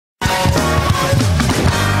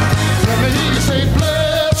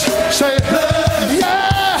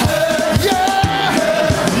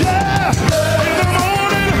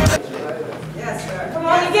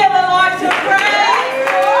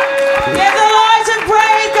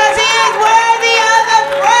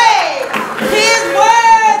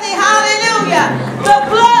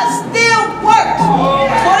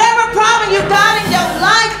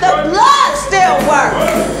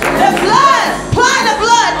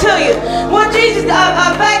to you. When Jesus,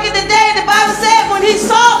 back in the day, the Bible said when he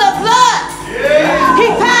saw the blood, he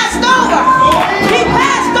passed over. He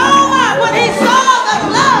passed over when he saw the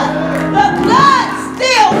blood. The blood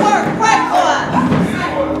still works. Pray for us.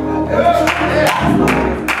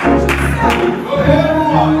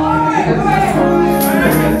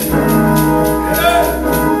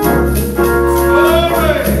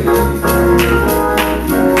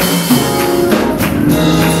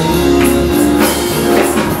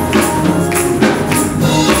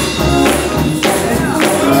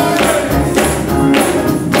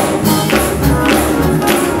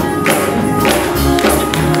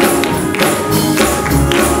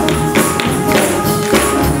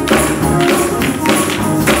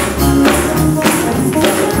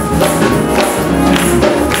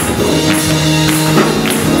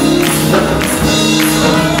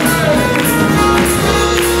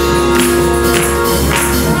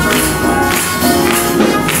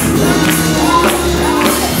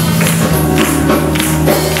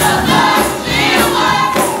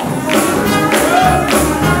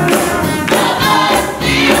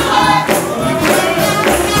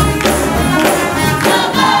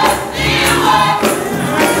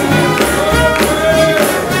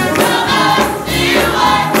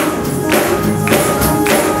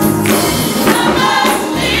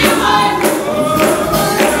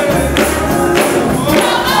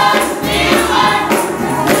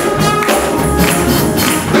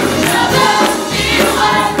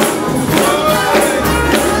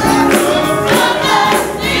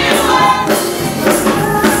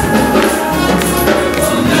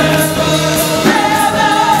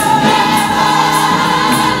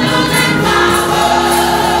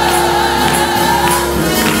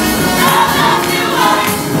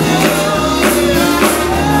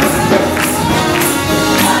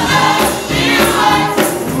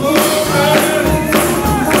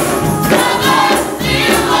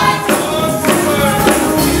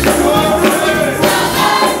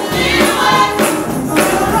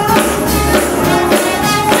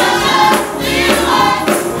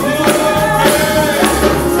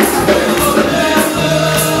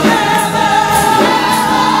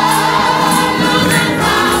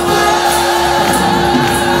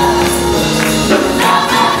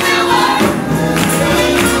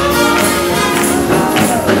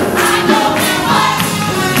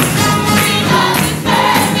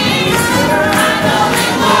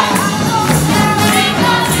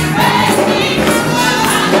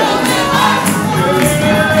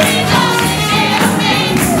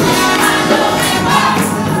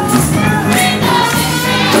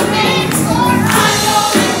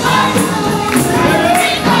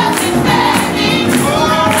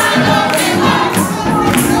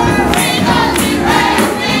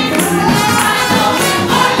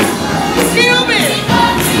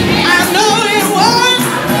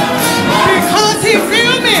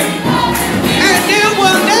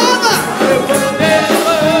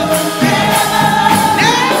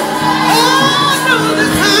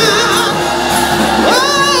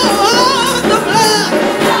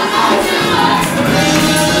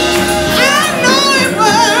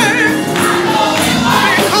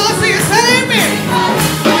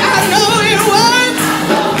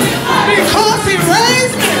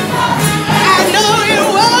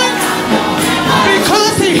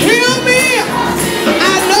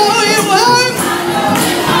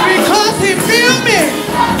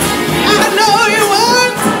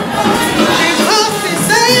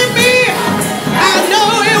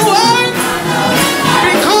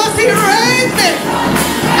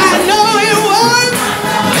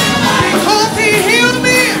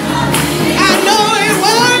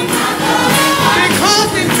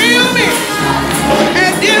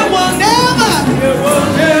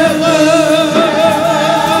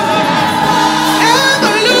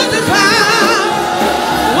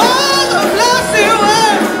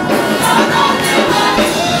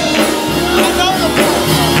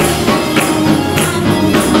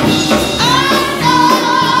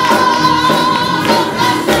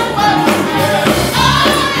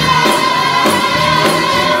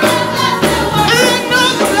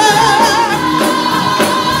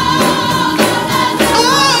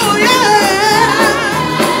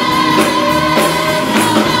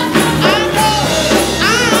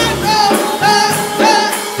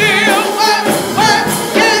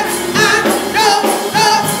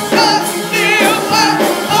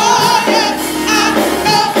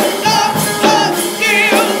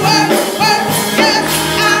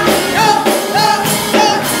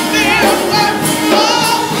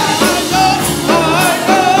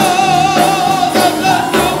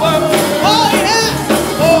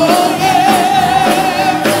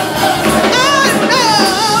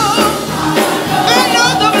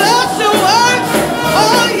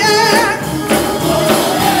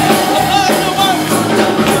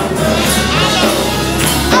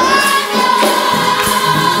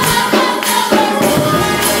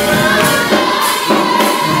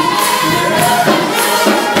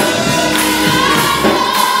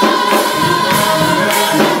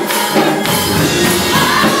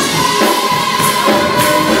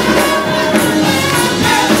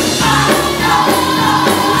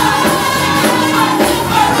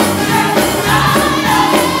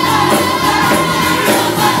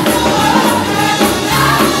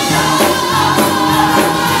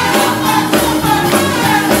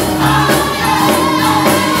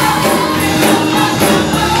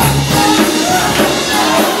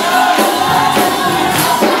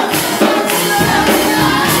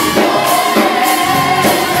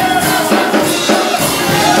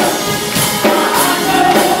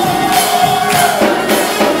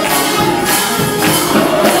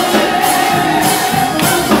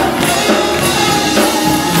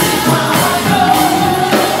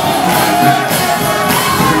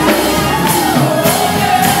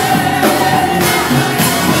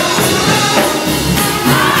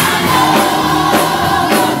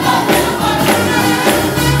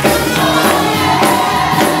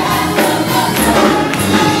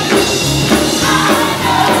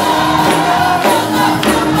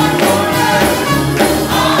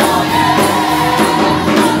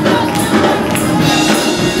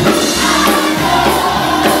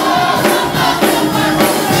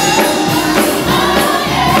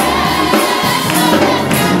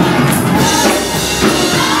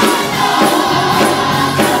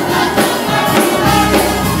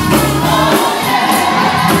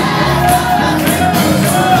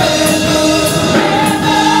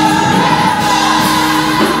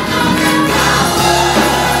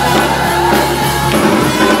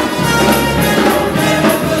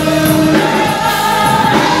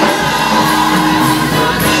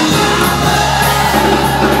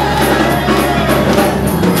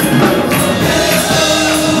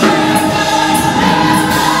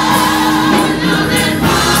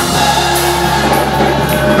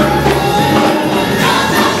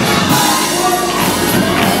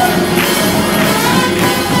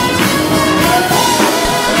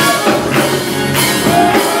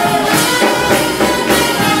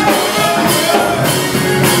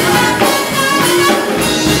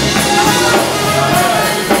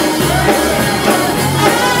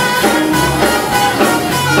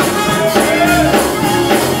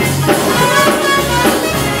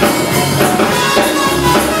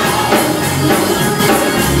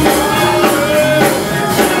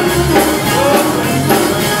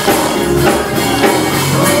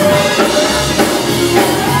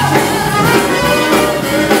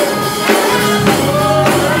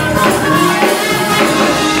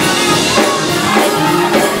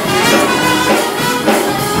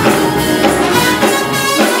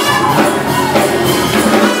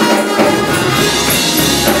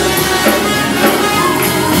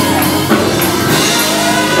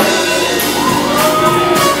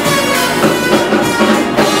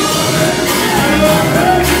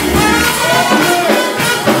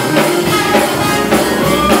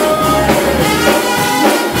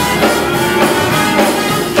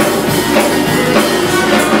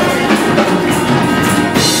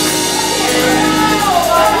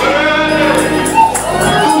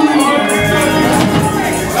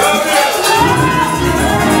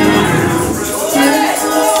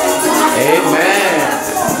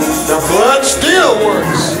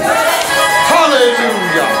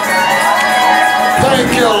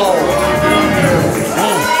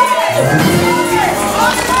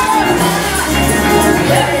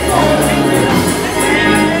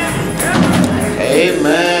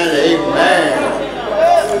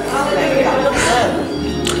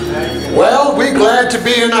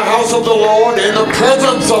 be in the house of the Lord, in the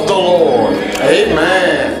presence of the Lord.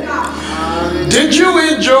 Amen. Did you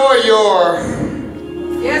enjoy your...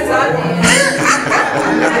 Yes, I did.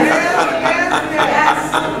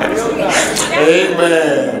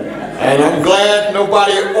 Amen. And I'm glad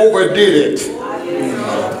nobody overdid it.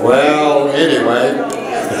 Well, anyway.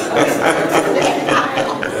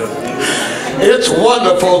 It's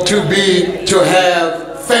wonderful to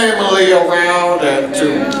have family around and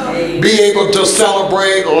to be able to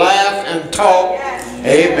celebrate, laugh, and talk.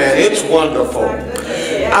 Amen. It's wonderful.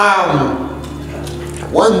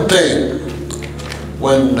 One thing,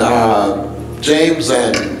 when James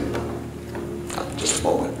and just a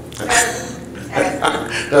moment,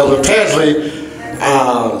 Elder Tansley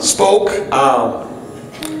spoke,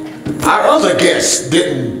 our other guests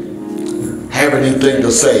didn't have anything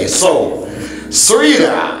to say. So,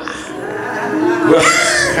 Sarita.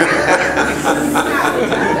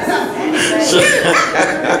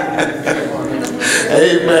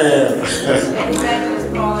 Amen.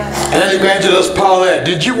 And Evangelist Paulette,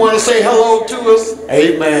 did you want to say hello to us?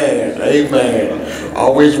 Amen. Amen.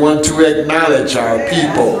 Always want to acknowledge our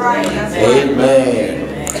people. Amen.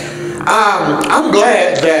 I'm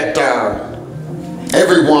glad that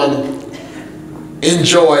everyone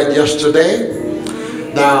enjoyed yesterday.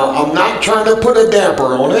 Now, I'm not trying to put a damper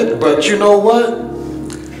on it, but you know what?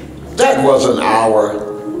 That wasn't our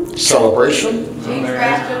celebration.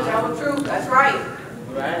 That's right.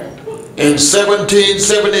 In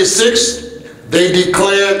 1776, they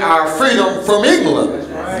declared our freedom from England.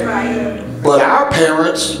 But our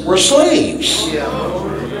parents were slaves.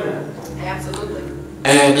 Absolutely.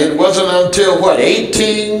 And it wasn't until, what,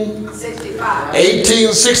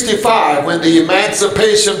 1865, when the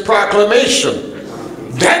Emancipation Proclamation,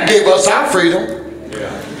 that gave us our freedom.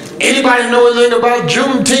 Anybody know anything about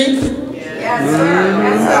Juneteenth? Yes,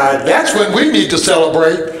 sir. That's when we need to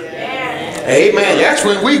celebrate. Amen. That's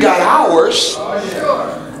when we got ours.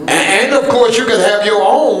 And of course, you can have your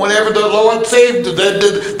own whenever the Lord saved,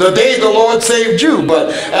 the day the Lord saved you.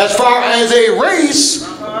 But as far as a race,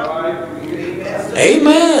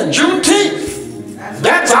 amen, Juneteenth,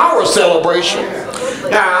 that's our celebration.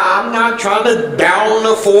 Now, I'm not trying to down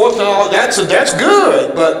the fourth and all that's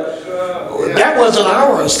good, but that wasn't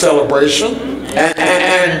our celebration.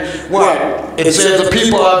 And what? It says the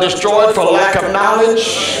people are destroyed for lack of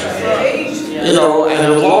knowledge. You know,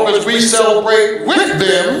 and as long as we celebrate with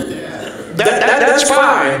them, that's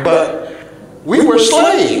fine. But we were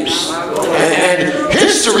slaves. And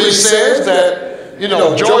history says that, you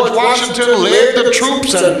know, George Washington led the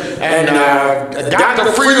troops and got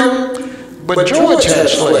the freedom. But George had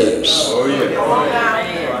slaves.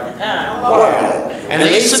 Wow. And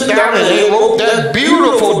they sit down and they wrote that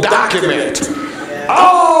beautiful document.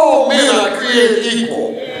 All men are created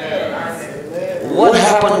equal. What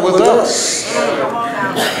happened with us?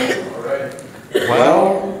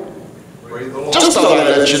 Well, just thought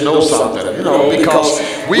I'd let you know something, you know, because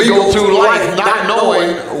we go through life not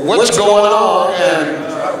knowing what's going on,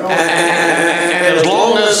 and as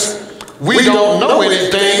long as we don't know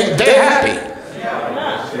anything, they're happy.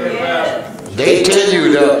 They tell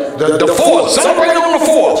you the 4th, celebrate on the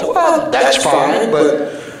 4th. Well, that's fine,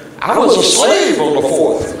 but I was a slave on the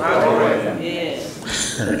 4th.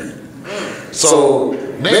 So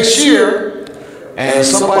next year, and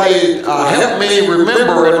somebody help me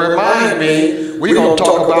remember and remind me, we're going to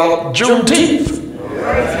talk about Juneteenth.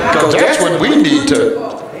 Because that's when we need to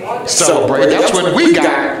celebrate. That's when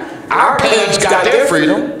our parents got their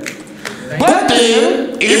freedom. But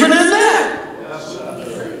then, even in that,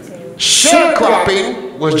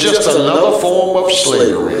 sharecropping was just another form of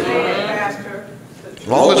slavery. As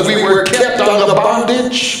long as we were kept under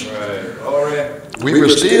bondage, we were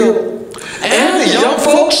still. And the young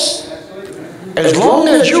folks, as long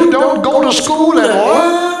as you don't go to school and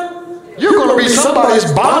learn, you're going to be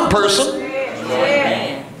somebody's bond person.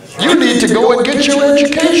 You need to go and get your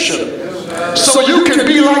education so you can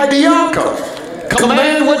be like Dianca.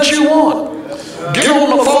 Command what you want. Get on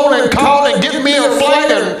the phone and call and get me a flight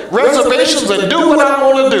and reservations and do what I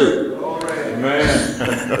want to do.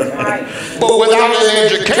 But without an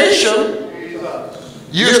education,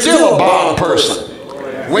 you're still a bond person.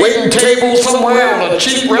 Waiting tables somewhere on a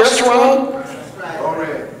cheap restaurant,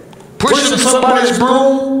 pushing somebody's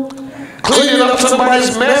broom, cleaning up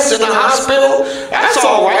somebody's mess in the hospital. That's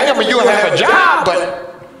all right. I mean, you'll have a job,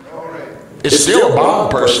 but it's still a bond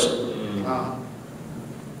person.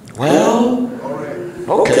 Well,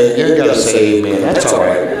 okay, you gotta say amen. That's all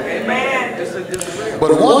right.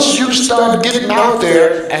 But once you start getting out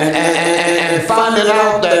there and finding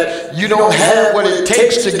out that you don't have what it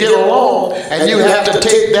takes to get along, and you have to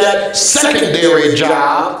take that secondary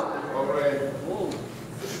job,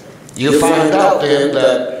 you find out then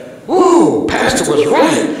that, ooh, Pastor was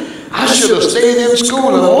right. I should have stayed in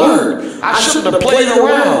school and learned. I shouldn't have played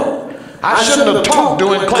around. I shouldn't have talked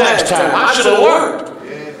during class time. I should have learned.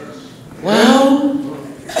 Well,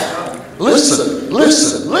 listen.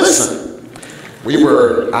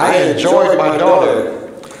 I enjoyed my daughter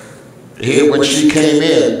here when she came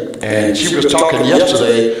in, and she was talking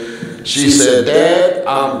yesterday. She said, Dad,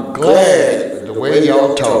 I'm glad the way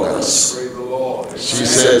y'all taught us. She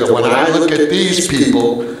said that when I look at these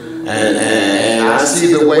people and I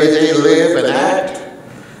see the way they live and act,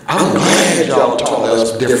 I'm glad y'all taught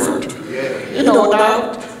us different. You know,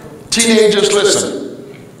 now, teenagers,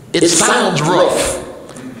 listen, it sounds rough,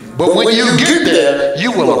 but when you get there,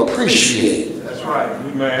 you will appreciate. That's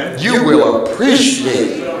right, man. You will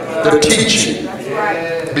appreciate the teaching.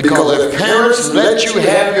 Because if parents let you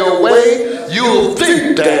have your way, you'll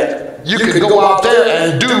think that you can go out there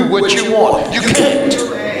and do what you want. You can't.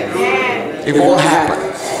 It won't happen.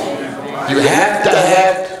 You have to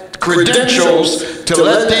have credentials to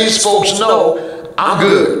let these folks know, I'm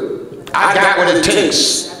good. I got what it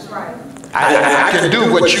takes. I can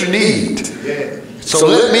do what you need. So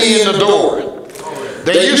let me in the door.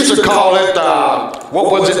 They used to call it, what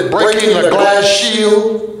was it, breaking the glass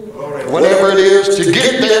shield? Whatever it is, to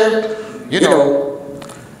get there, you know.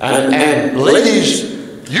 And ladies,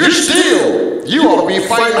 you ought to be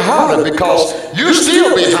fighting harder because you're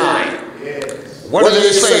still behind. What do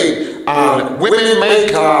they say? Women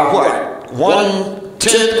make,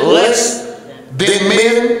 1/10 less than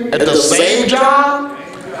men at the same job?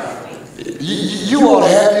 You ought to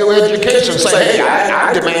have your education say, hey,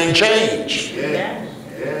 I demand change.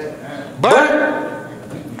 But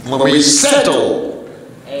when we settle,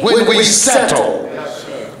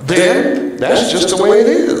 then that's just the way it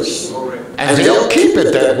is. And they'll keep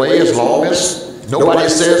it that way as long as nobody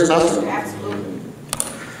says nothing.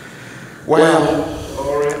 Well,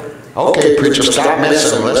 okay, preacher, stop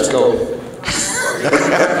messing. Let's go.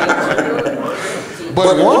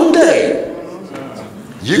 But one day,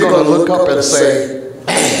 you're going to look up and say,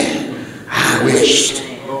 man, I wish.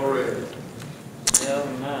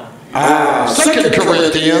 2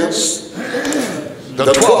 Corinthians, the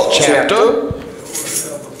 12th chapter.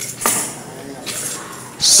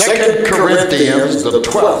 2 Corinthians, the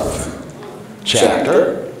 12th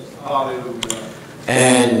chapter.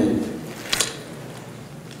 And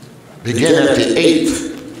begin at the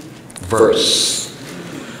 8th verse.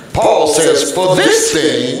 Paul says, for this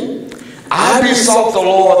thing I besought the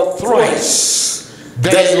Lord thrice,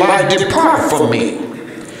 that it might depart from me.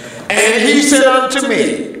 And he said unto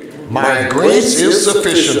me, my grace is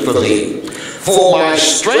sufficient for thee, for my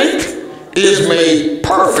strength is made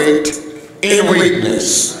perfect in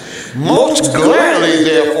weakness. Most gladly,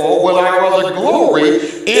 therefore, will I rather glory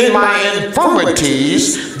in my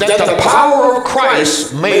infirmities, that the power of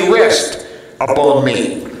Christ may rest upon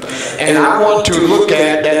me. And I want to look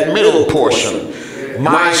at that middle portion.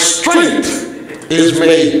 My strength is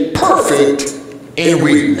made perfect in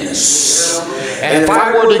weakness. And if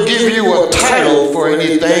I were to give you a title for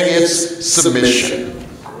anything, it's submission.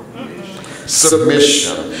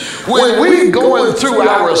 Submission. When we're going through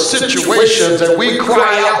our situations and we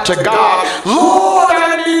cry out to God, Lord,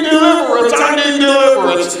 I need deliverance, I need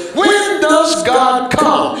deliverance. When does God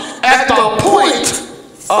come? At the point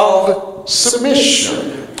of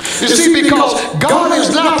submission. You see, because God is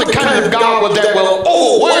not the kind of God that will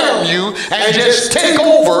overwhelm you and just take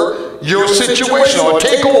over your situation or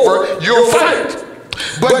take over your fight.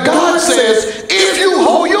 But God says, if you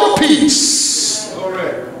hold your peace,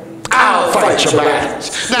 I'll fight your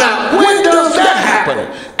battles. Now, when does that happen?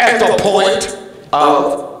 At the point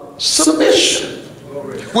of submission.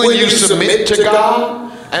 When you submit to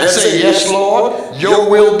God and say, yes, Lord, your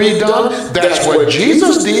will be done. That's what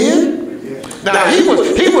Jesus did. Now,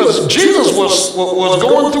 Jesus was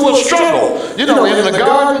going through a struggle, you know, in the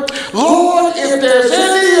garden. Lord, if there's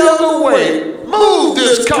any other way, move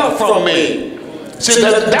this cup from me. See,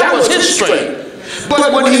 that was his strength.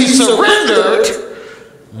 But when he surrendered,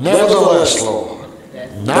 nevertheless, Lord,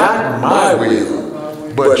 not my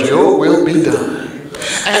will, but your will be done.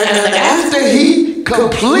 And after he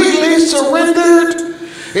completely surrendered,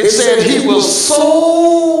 it said he was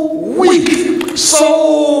so weak,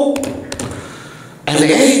 and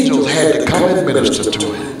the angels had to come and minister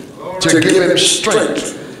to him, to give him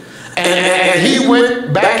strength. And he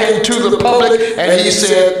went back into the public and he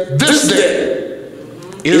said, this day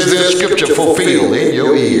is this scripture fulfilled in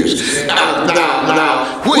your ears. Now,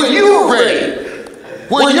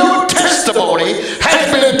 when your testimony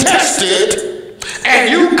has been tested and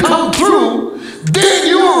you come through, then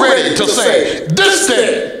you're ready to say, this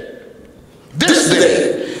day,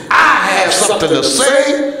 I have something to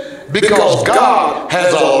say because God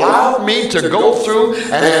has allowed me to go through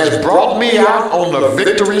and has brought me out on the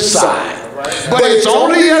victory side. But it's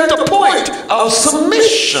only at the point of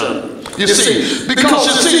submission. You see, because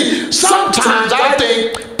you see, sometimes I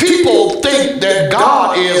think people think that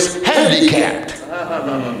God is handicapped.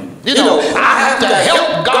 You know, I have to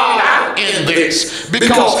help God out in this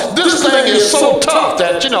because this thing is so tough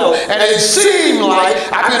that, you know, and it seemed like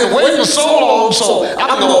I've been waiting so long, so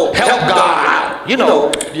I'm going to help God out. You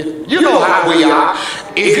know how we are.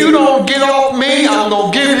 If you don't get off me, I'm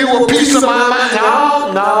going to give you a piece of my mind.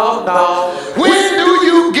 No. When do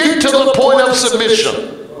you get to the point of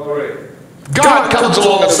submission? God comes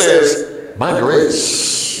along and says, my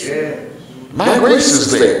grace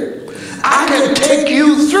is there. I can take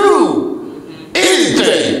you through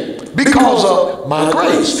anything because of my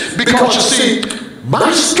grace. Because you see,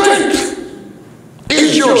 my strength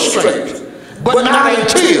is your strength, but not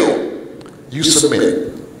until you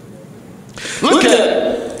submit. Look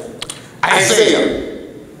at Isaiah,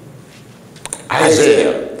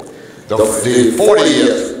 the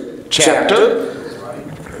 40th chapter.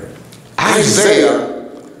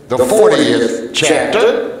 Isaiah, the 40th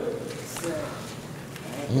chapter.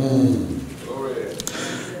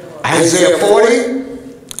 Isaiah 40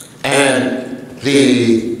 and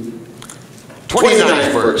the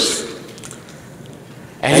 29th verse.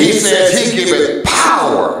 And he says, he giveth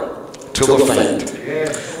power to the faint,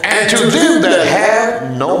 and to them that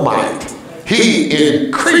have no might, he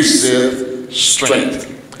increaseth strength.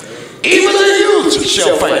 Even the youth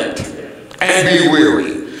shall faint and be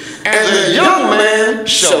weary, and the young man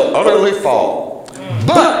shall utterly fall.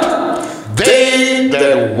 But they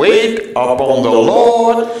that wait upon the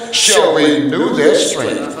Lord shall renew their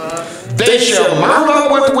strength. They shall mount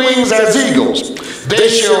up with wings as eagles. They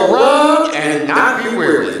shall run and not be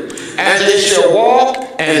weary, and they shall walk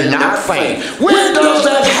and not faint. When does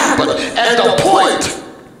that happen? At the point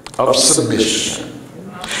of submission.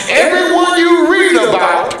 Everyone you read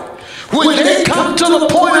about, when they come to the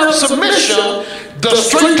point of submission, the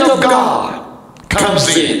strength of God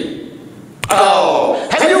comes in. Oh,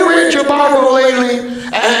 have you read your Bible lately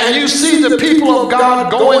and you see the people of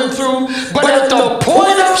God going through, but at the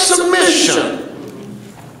point of submission,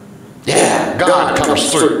 yeah, God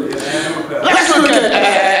comes through. Let's look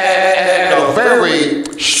at a very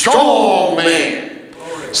strong man,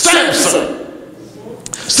 Samson.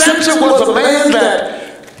 Samson was a man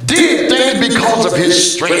that did things because of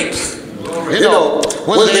his strength. You know,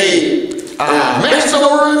 when they messed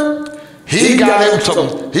over him, he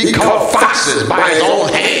caught foxes by his own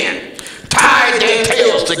hand, tied their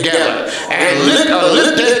tails together, and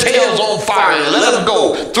lit their tails on fire and let them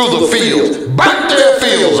go through the fields, burnt their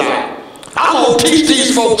fields out. I'm going to teach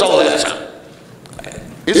these folks a lesson.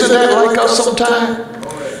 Isn't that like us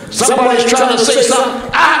sometimes? Somebody's trying to say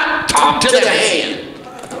something, I talk to their hand.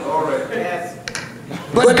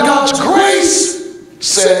 But God's grace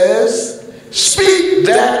says, speak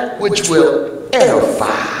that which will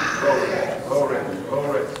edify.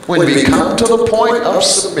 When we come to the point of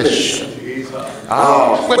submission.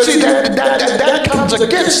 But see, that comes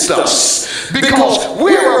against us because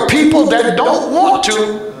we're a people that don't want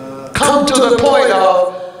to come to the point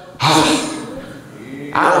of, I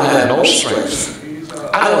don't have no strength.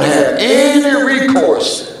 I don't have any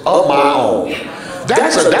recourse of my own.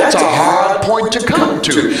 That's a hard point to come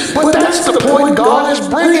to. But that's the point God is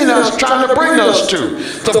bringing us, trying to bring us to.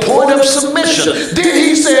 The point of submission. Then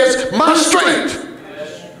he says, my strength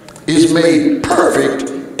is made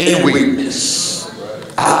perfect in weakness.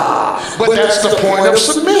 But that's the point of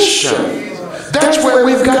submission. That's where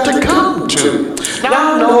we've got to come to. Now, I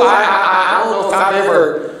don't know if I've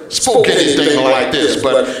ever spoke anything like this,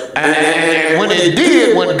 but and when it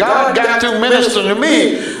did, when God got through ministering to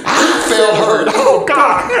me, I felt hurt. Oh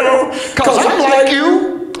God, you know, because I'm like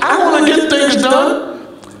you. I want to get things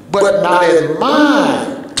done, but not in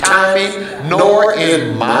my timing, nor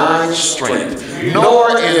in my strength,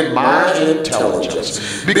 nor in my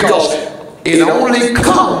intelligence, because it only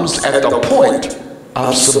comes at the point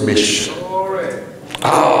of submission.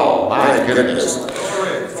 Oh my goodness.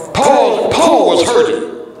 Paul was hurting.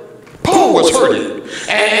 Paul was hurting,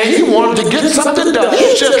 and he wanted to get something done.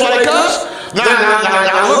 He's just like us. Now,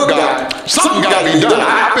 look, God, something got to be done.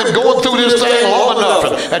 I've been going through this thing long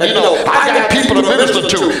enough, and you know, I got people to minister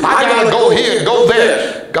to. I got to go here and go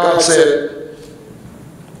there. God said,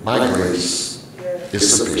 my grace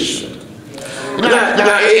is sufficient.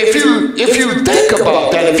 Now, if you think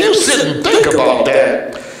about that, if you sit and think about about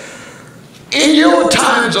that. In your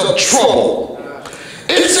times of trouble,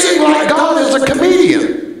 it seems like God is a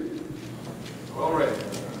comedian.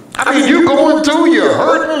 I mean, you're going through, you're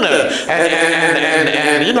hurting,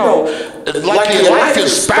 and you know, like your life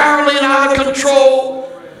is spiraling out of control.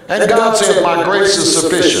 And God says, my grace is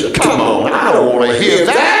sufficient. Come on, I don't want to hear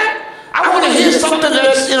that. I want to hear something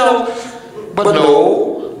that's, you know, but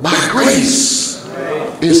no, my grace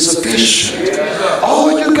is sufficient.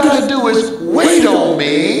 All you got to do is wait on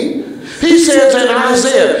me. He says in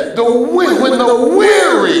Isaiah, when the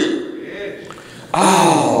weary,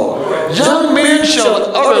 young men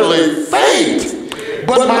shall utterly faint,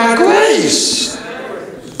 but my grace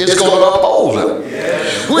is going to uphold them.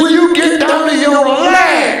 When you get down to your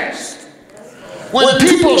last, when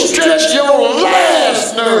people stretch your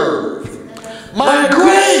last nerve, my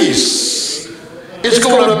grace is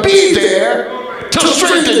going to be there to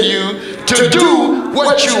strengthen you to do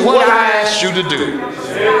what I asked you to do.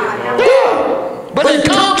 Yeah. But it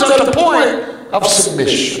comes at the point of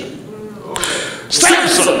submission.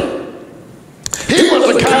 Samson, he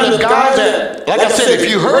was the kind of guy that, like I said, if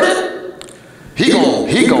you heard it, he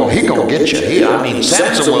gonna get you. I mean,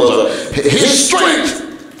 Samson was his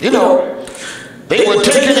strength. You know, they were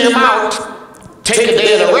taking him out.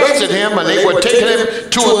 They had arrested him, and they were taking him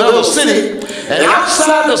to another city. And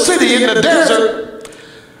outside the city in the desert,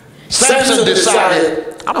 Samson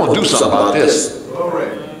decided, I'm gonna do something about this.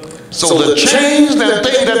 So the chains and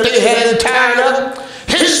things that they had tied up,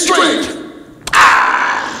 his strength.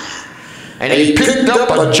 And he picked up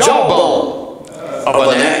a jawbone of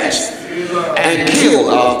an ass and killed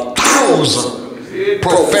 1,000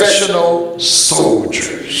 professional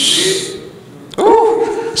soldiers.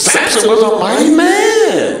 Ooh, Samson was a mighty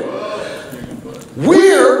man.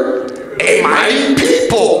 We're a mighty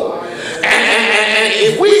people. And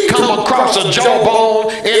if we come across a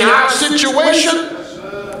jawbone in our situation,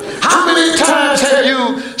 how many times have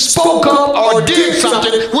you spoke up or did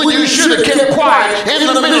something when you should have kept quiet in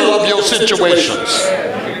the middle of your situations?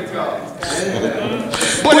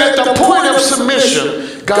 But at the point of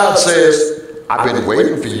submission, God says, I've been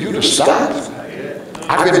waiting for you to stop.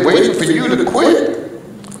 I've been waiting for you to quit.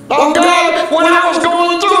 Oh God, when I was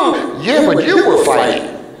going through, yeah, but you were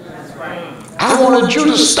fighting. I wanted you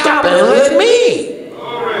to stop and let me.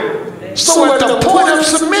 So at the point of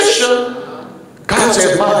submission, God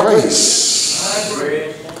says, my grace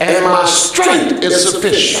and my strength is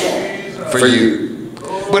sufficient for you.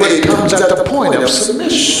 But it comes at the point of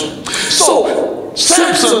submission. So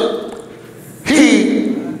Samson,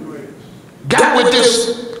 he got with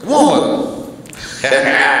this woman,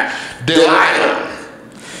 Delilah.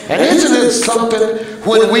 And isn't it something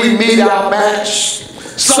when we meet our match,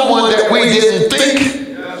 someone that we didn't think?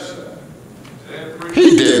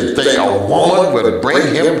 He didn't think a woman would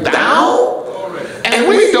bring him down. And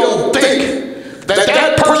we don't think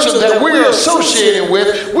that person that we're associated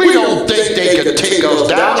with, we don't think they could take us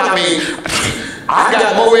down. I mean, I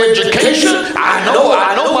got more education. I know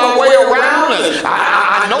my way around, and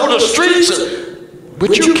I know the streets.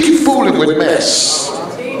 But you keep fooling with mess.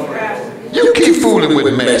 You keep fooling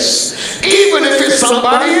with mess. Even if it's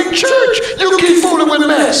somebody in church, you keep fooling with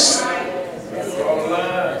mess.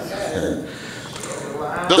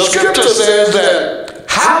 The scripture says that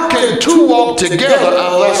how can two walk together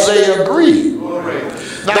unless they agree?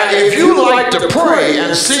 Now, if you like to pray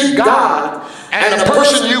and seek God, and the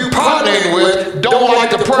person you partnering with don't like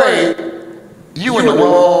to pray, you in the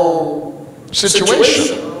wrong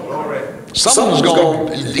situation. Someone's going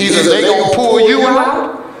to, either they're going to pull you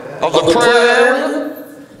out of the prayer area,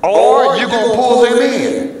 or you're going to pull them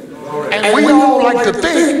in. And we all like to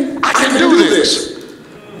think, I can do this.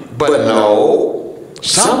 But no.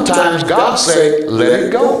 Sometimes God say, let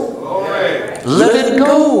it go. Let it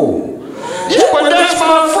go. Yeah, but that's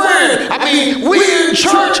my friend. I mean, we in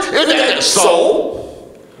church.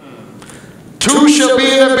 So, two shall be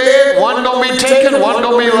in the bed, one gonna be taken, one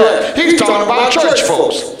gonna be left. He's talking about church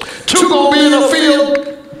folks. Two gonna be in the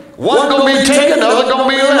field, one gonna be taken, the other gonna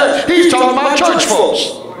be left. He's talking about church folks.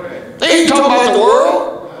 He ain't talking about the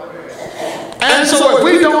world. And so if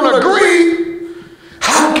we don't agree,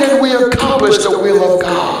 how can we accomplish the will of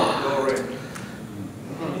God?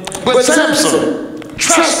 But Samson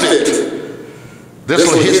trusted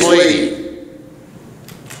his lady.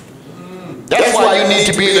 That's why you need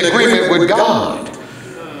to be in agreement with God.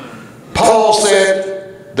 Paul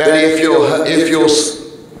said that if your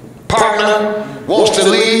partner wants to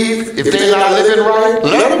leave, if they're not living right,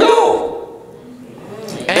 let them go.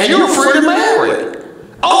 And you're free to marry.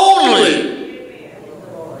 Only.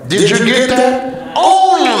 Did you get that?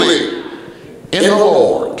 Only in the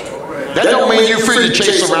Lord. That don't mean you're free to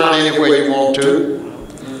chase around anywhere you want to.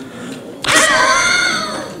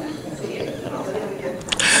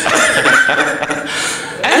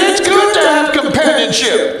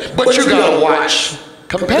 But you got to watch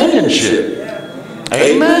companionship.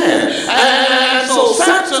 Amen. And so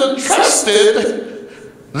Samson trusted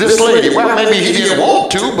this lady. Well, maybe he didn't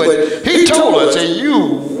want to, but he told her, say, you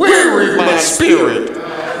weary my spirit.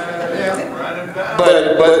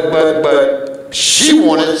 But she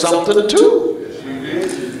wanted something too.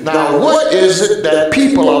 Now, what is it that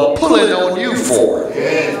people are pulling on you for?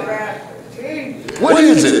 What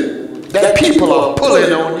is it that people are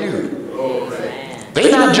pulling on you? They're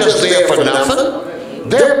not just there for nothing.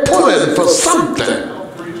 They're pulling for something.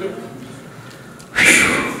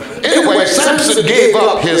 Anyway, Samson gave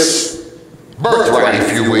up his birthright,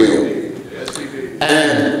 if you will.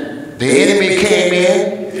 And the enemy came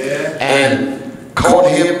in and caught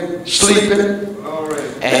him sleeping.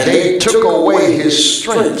 And they took away his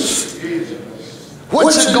strength.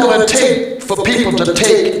 What's it going to take for people to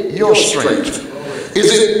take your strength?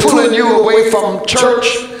 Is it pulling you away from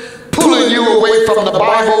church? Pulling you away from the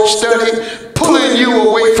Bible study? Pulling you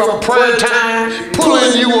away from prayer time?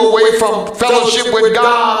 Pulling you away from fellowship with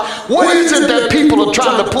God? What is it that people are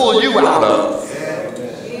trying to pull you out of?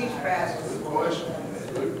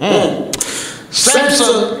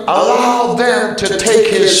 Samson allowed them to take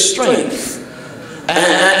his strength.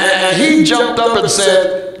 And he jumped up and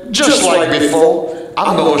said, just like before,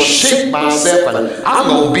 I'm going to shake myself and I'm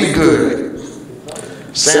going to be good.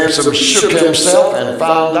 Samson shook himself and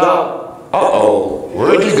found out, uh-oh,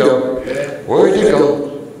 where'd he go? Where'd he go?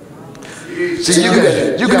 See,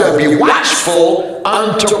 you got to be watchful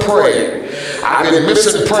unto prayer. I've been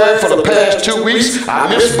missing prayer for the past 2 weeks. I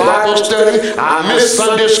miss Bible study. I miss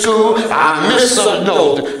Sunday school. I miss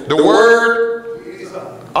the word.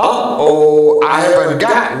 Uh-oh, I haven't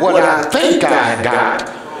got what I think I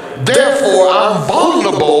got. Therefore, I'm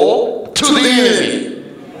vulnerable to the enemy.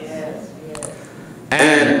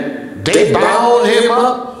 And they bound him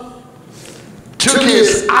up, took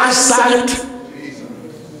his eyesight,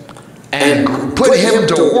 and put him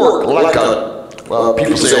to work like well,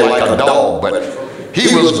 people say like a dog, but he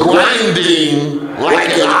was grinding like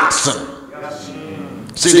an oxen.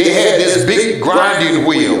 See, they had this big grinding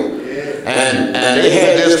wheel. And they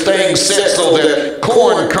had this thing set so that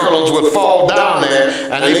corn kernels would fall down there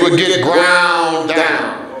and they would get ground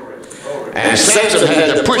down. And Samson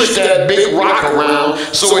had to push that big rock around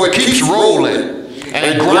so it keeps rolling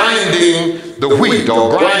and grinding the wheat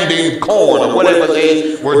or grinding corn or whatever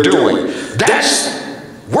they were doing. That's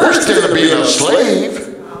worse than being a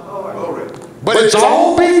slave. But it's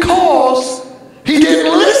all because he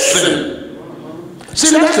didn't listen.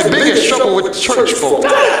 See, that's the biggest trouble with church folks.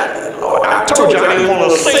 I told you I didn't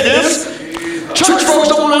want to say this. Church folks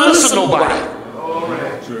don't want to listen to nobody.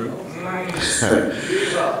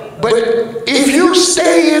 But if you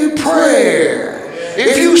stay in prayer,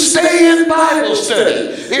 if you stay in Bible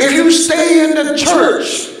study, if you stay in the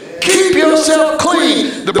church, keep yourself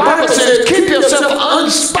clean. The Bible says keep yourself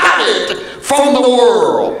unspotted from the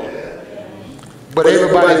world. But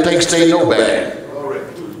everybody thinks they know better.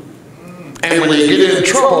 And when they get in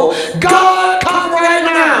trouble, God, come right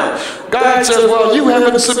now. God says, well, you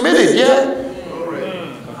haven't submitted yet.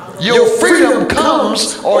 Your freedom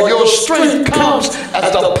comes, or your strength comes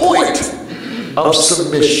at the point of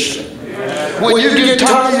submission. When you get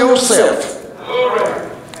tired of yourself.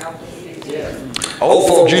 Old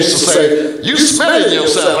folks used to say, you smelling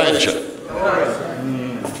yourself, ain't you?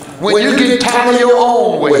 When you get tired of your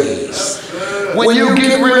own ways. When you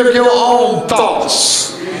get rid of your own thoughts.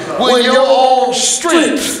 When your own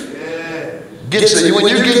strength gets you, when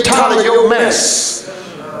you get tired of your mess,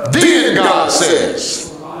 then God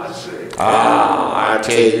says, I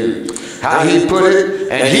tell you how he put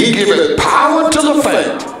it, and he giveth power to the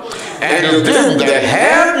faint, and to them that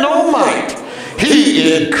have no might,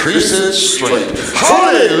 he increases strength.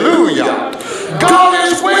 Hallelujah. God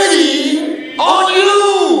is waiting on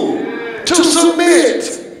you to submit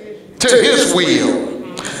to his will.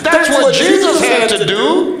 That's what Jesus had to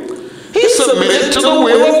do. He submitted to the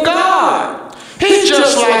will of God. He's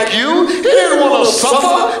just like you. He didn't want to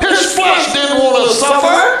suffer. His flesh didn't want to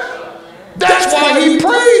suffer. That's why he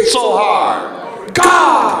prayed so hard.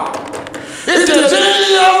 God, if there's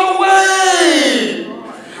any other way,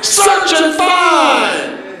 search and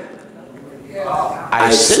find.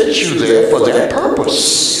 I sent you there for that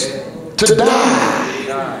purpose, to die.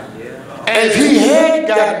 And if he had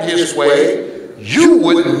gotten his way, you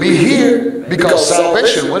wouldn't be here because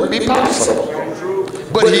salvation wouldn't be possible.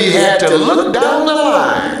 But he had to look down the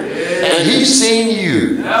line and he seen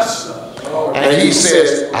you. And he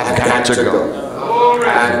says, I've got to go.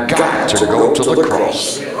 I've got to go to the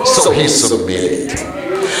cross. So he submitted.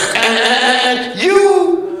 And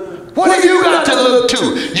you, what have you got to look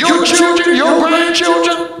to? Your children, your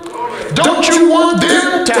grandchildren? Don't you want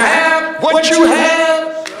them to have what you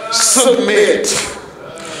have? Submit.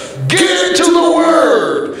 Get into the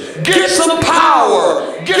Word. Get some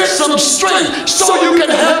power. Get some strength so you can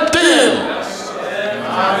help them.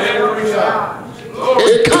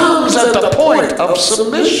 It comes at the point of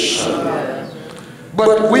submission.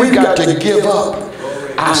 But we've got to give up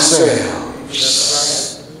ourselves.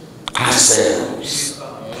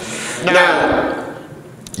 Now,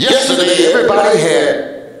 yesterday everybody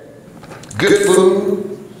had good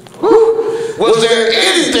food. Woo. Was there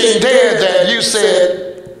anything there that you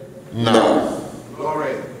said, no?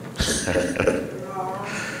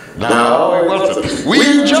 No, it wasn't.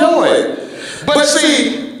 We enjoyed. But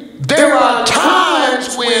see, there are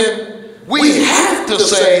times when we have to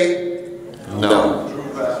say, no.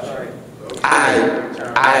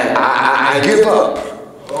 I give up.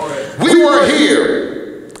 We were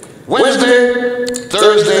here Wednesday,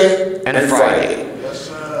 Thursday, and Friday.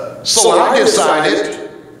 So I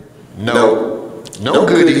decided, no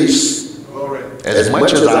goodies. As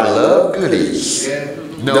much as I love goodies,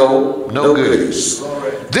 no goodies.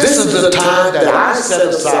 This is the time that I set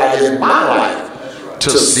aside in my life to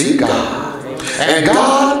see God. And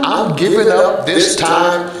God, I'm giving up this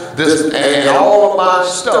time, this and all of my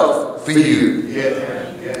stuff for you.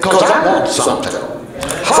 Because I want something.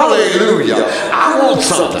 Hallelujah. I want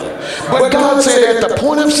something. But God said at the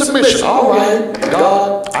point of submission, all right,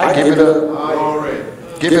 God, I give it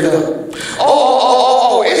up. Give it up.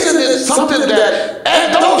 Oh, isn't it something that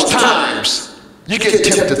at those times you get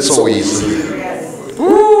tempted so easily?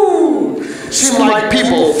 Ooh, seems like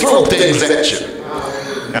people throw things at you.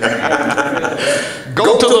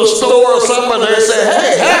 Go to the store or something and they say,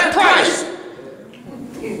 hey, half price.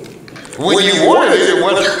 When you wanted it, it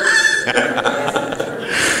wasn't.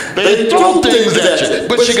 They throw things at you,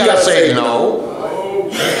 but you got to say no.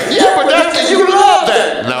 Yeah, but you love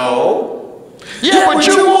that. No. Yeah, but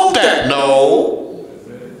you want that. No.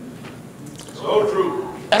 So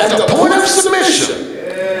true. At the point of submission,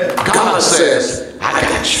 God says, I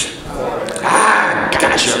got you. I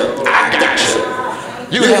got you. I got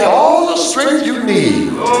you. You have all the strength you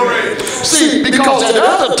need. See, because at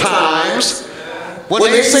other times, when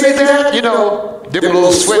they say that, you know, them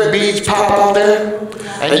little sweat beads pop out there,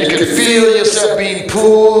 and you can feel yourself being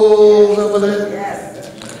pulled over there.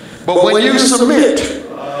 But when you submit,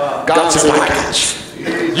 God said, I got you.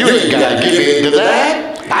 You ain't got to give in to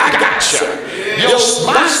that. I got you.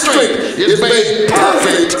 My strength is made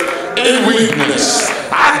perfect in weakness.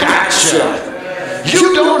 I got you.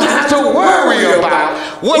 You don't have to worry about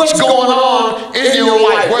what's going on in your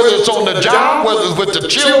life, whether it's on the job, whether it's with the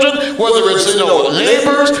children, whether it's,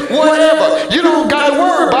 neighbors, whatever. You don't got to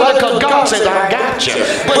worry about it because God says, I got you.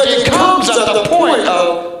 But it comes at the point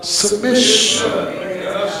of submission.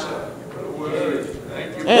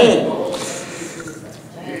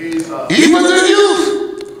 Even the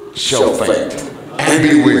youth shall faint and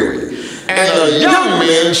be weary, and the young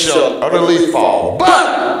men shall utterly fall.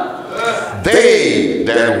 But they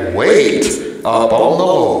that wait upon the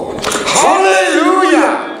Lord,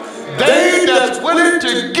 hallelujah, they that's willing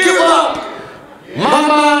to give up my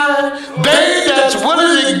mind, they that's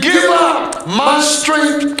willing to give up my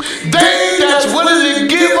strength, they that's willing to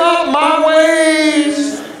give up my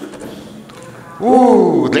ways,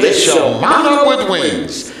 ooh, they shall mount up with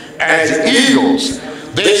wings as eagles.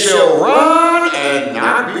 They shall run and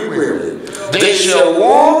not be weary. They shall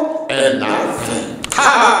walk and not faint.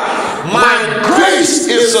 My grace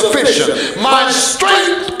is sufficient. My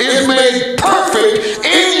strength is made perfect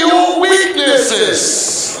in your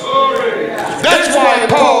weaknesses. That's why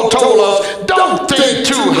Paul told us, don't think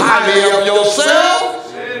too highly of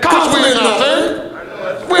yourself, because we're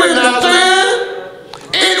nothing. We're nothing.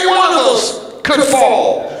 Any one of us could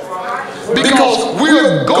fall, because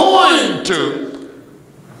we're going to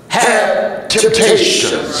have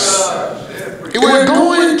temptations. We're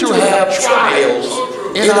going to have trials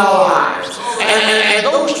in our lives. And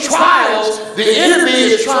those trials, the enemy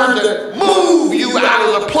is trying to move you out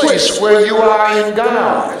of the place where you are in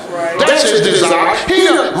God. That's his desire. He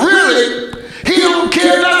don't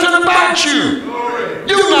care nothing about you.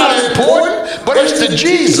 You're not important, but it's the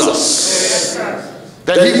Jesus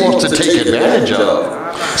that he wants to take advantage of.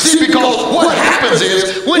 See, because what happens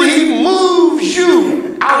is when he moves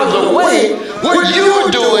you out of the way, what you're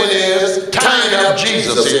doing is tying up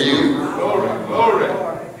Jesus in you.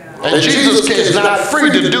 And Jesus is not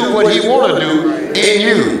free to do what he want to do in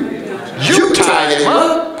you. You tie him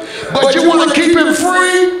up, but you want to keep him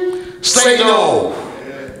free? Say no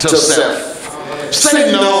to self.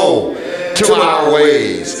 Say no to our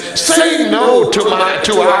ways. Say no to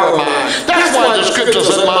our mind. That's why the scripture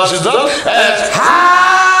says, as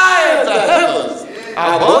high as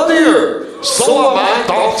above the earth, so are my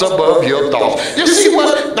thoughts above your thoughts. You see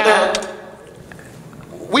what? Now,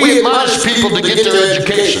 we admonish people to get their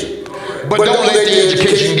education, but don't let the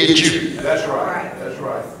education get you. That's right. That's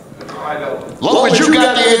right. I know. As long as you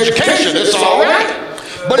got the education, it's all right.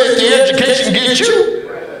 But if the education gets you,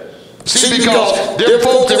 see, because there are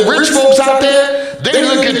folks and rich folks out there, they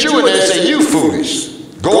look at you and they say, you foolish.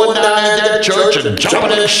 Going down in that church and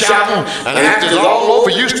jumping and shouting and acting all over,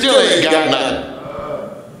 you still ain't got nothing.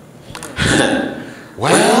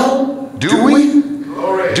 Well, do we?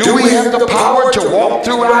 Do we have the power to walk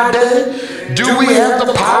through our day? Do we have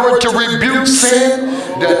the power to rebuke sin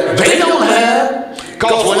that they don't have?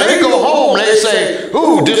 Because when they go home, they say,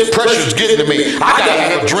 ooh, this pressure's getting to me. I got to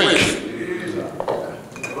have a drink.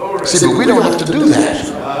 See, but we don't have to do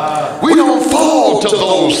that. We don't fall to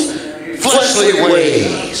those fleshly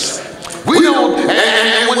ways. We don't,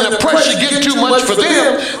 and when the pressure gets too much for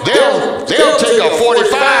them, they'll take a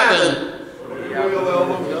 45 and,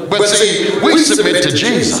 but see, we submit to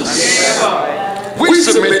Jesus. We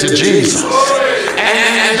submit to Jesus.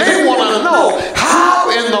 And they want to know, how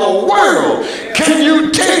in the world can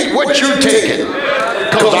you take what you're taking?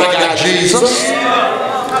 Because I got Jesus.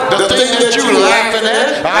 The thing that you're laughing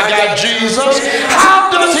at, I got Jesus.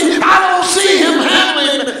 How does he? I don't see him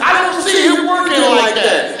handling, I don't see him working like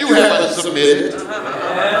that. You haven't submitted.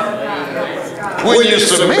 When you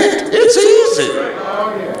submit, it's easy.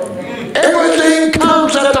 Everything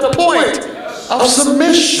comes at the point of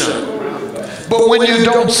submission. But when you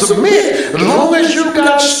don't submit, as long as you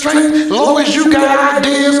got strength, as long as you got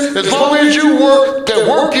ideas, as long as you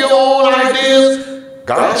work your own ideas,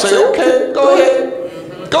 God say, okay, go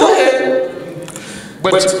ahead. Go ahead.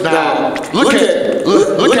 But now look at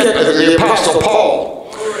the Apostle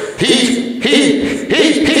Paul. He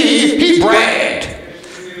bragged.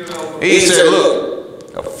 He said,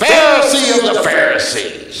 look, the Pharisee of the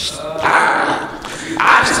Pharisees.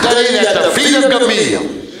 I studied at the feet of Gamaliel,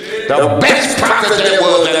 the best prophet there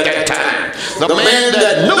was at that time. The man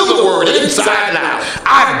that knew the word inside and out.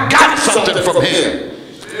 I got something from him.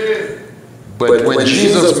 But when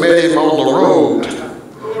Jesus met him on the road,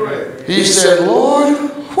 he said, Lord,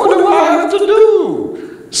 what do I have to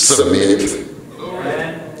do? Submit.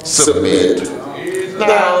 Submit.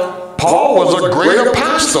 Now, Paul was a great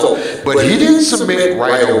apostle, but he didn't submit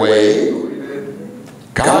right away.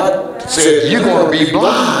 God said, you're going to be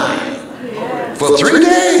blind for 3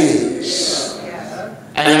 days.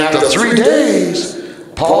 And after 3 days,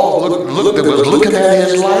 Paul was looking at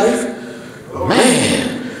his life.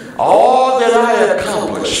 Man, all that I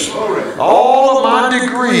accomplished, all of my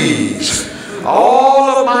degrees, all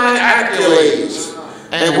of my accolades,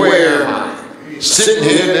 and where am I? Sitting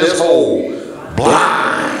here in this hole,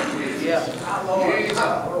 blind.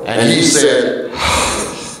 And he said,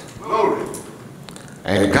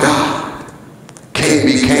 and God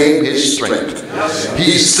became his strength.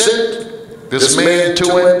 He sent this man to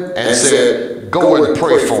him and said, go and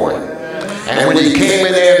pray for him. And when he came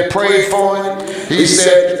in there and prayed for him, he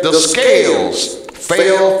said the scales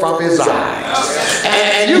fell from his eyes.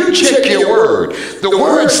 And you check your word. The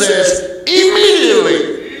word says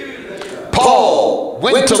immediately Paul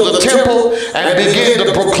went to the temple and began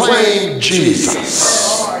to proclaim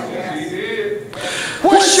Jesus.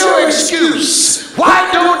 What's your excuse? Why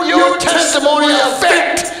don't your testimony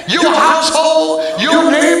affect your household,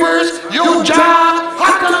 your neighbors, your job?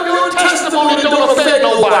 How come your testimony don't affect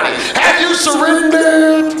nobody? Have you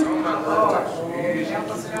surrendered?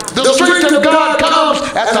 The strength of God comes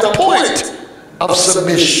at the point of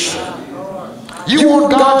submission. You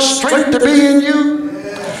want God's strength to be in you?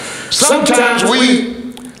 Sometimes we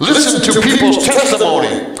listen to people's testimony,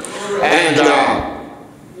 and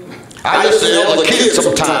I listen to other kids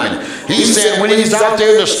sometimes. He said when he's out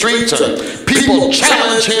there in the streets and people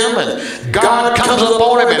challenge him and God comes up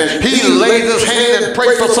on him and he lays his hand and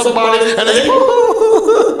prays for somebody and they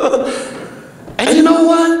and you know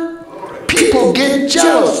what? People get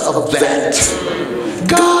jealous of that.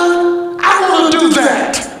 God, I want to do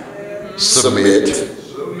that. Submit.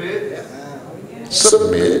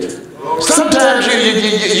 Submit. Sometimes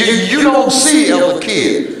you don't see other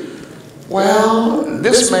kids. Well,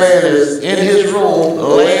 this man is in his room,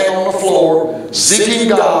 laying on the floor, seeking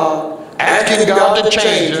God, asking God to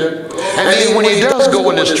change him. And then when he does go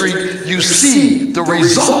in the street, you see the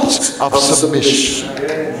results of submission.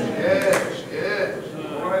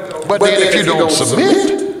 But then if you don't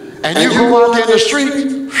submit, and you go out there in the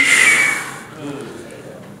street,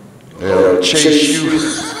 they'll chase you.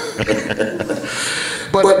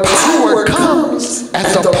 But power comes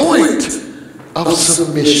at the point of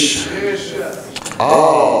submission.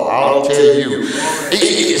 Oh, I'll tell you.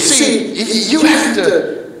 See, you have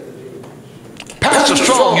to. Pastor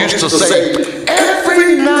Strong used to say,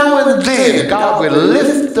 every now and then God will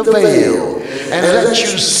lift the veil and let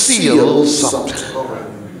you see a little something.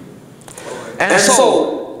 And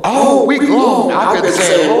so, all week long, I've been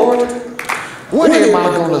saying, Lord, what am I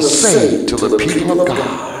going to say to the people of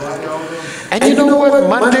God? And you know what?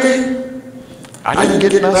 Monday, I didn't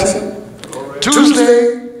get nothing.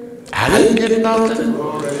 Tuesday, I didn't get nothing.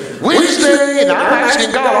 Wednesday, and I'm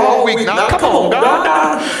asking God all week, now come on,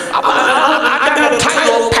 God. I got a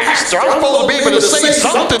title of pastor. I'm supposed to be able to say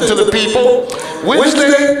something to the people.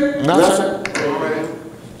 Wednesday, nothing.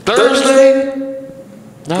 Thursday,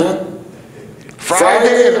 nothing.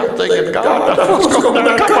 Friday, and I'm thinking, God, what's going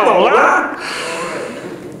on? Come on, Lord.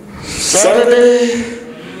 Saturday,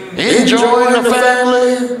 enjoying the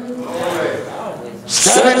family.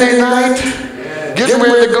 Saturday night, getting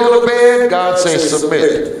ready to go to bed. God says,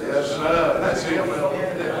 submit.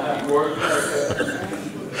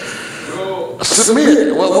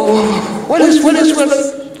 Submit. Well, what is?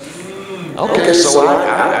 Okay, so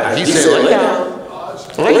he said,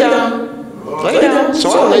 lay down. So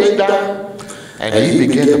I laid down. And he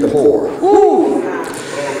began to pour. Woo.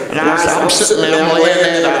 And I'm sitting there, I'm laying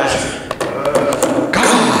there,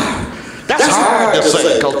 God, that's hard to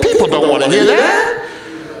say, because people don't want to hear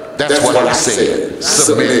that. That's what I said.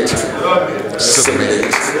 Submit.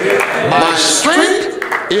 Submit. My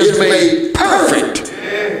strength is made perfect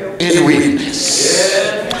in weakness.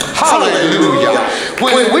 Hallelujah.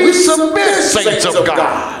 When we submit, saints of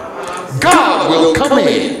God, God will come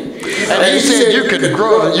in. And he said you can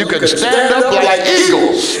grow, you can stand up like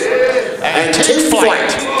eagles and take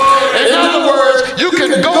flight. In other words, you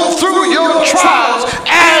can go through your trials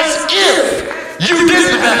as if you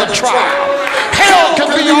didn't have a trial. Hell can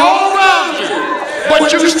be all around you,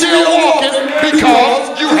 but you're still walking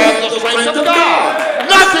because you have the strength of God.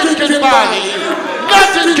 Nothing can bother you.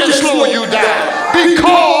 Nothing can slow you down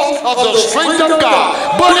because of the strength of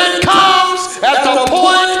God. But it comes at the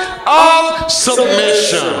point of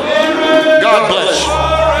submission. God bless you.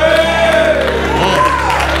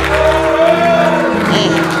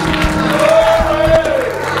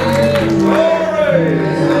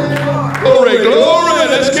 Glory, glory.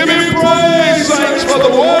 Let's give him praise, saints, for the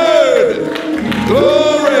word.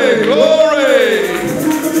 Glory, glory,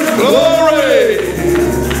 glory.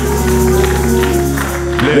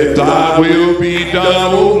 Let thy will be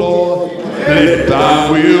done, O Lord. Let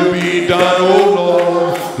thy will be done, O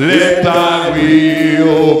Lord. Let thy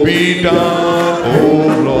will be done, O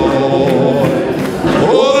Lord.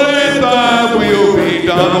 Oh, let thy will be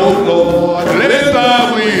done, O Lord. Let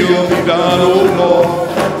thy will be done, O Lord.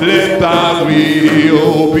 Let thy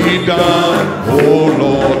will be done, O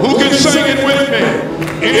Lord. Who can sing it with me?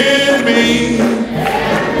 In me.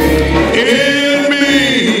 In me.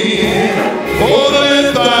 Oh,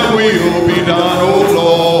 let thy will be done, O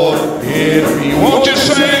Lord. In me. Won't you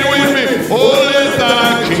sing it with me? Oh, let thy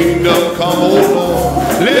kingdom come, O Lord.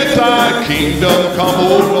 Let thy kingdom come, O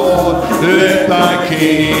Lord. Let thy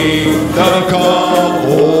kingdom come,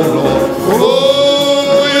 O Lord.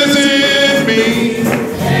 Oh, it's in me.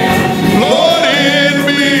 Lord, in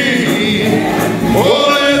me. Oh,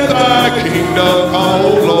 let thy kingdom come, O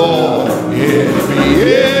Lord. In me.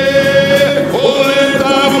 Yeah. Oh, let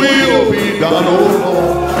thy will be done, O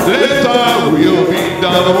Lord. Let thy will be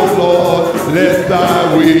done, O Lord. Let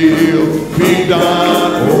thy will be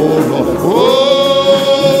done, O Lord.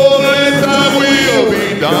 Oh, let thy will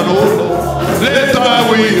be done, O Lord. Let thy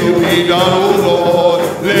will be done, O Lord.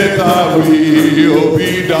 Let thy will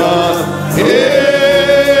be done. Is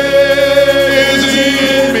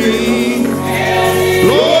in me.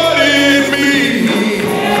 Lord, in me.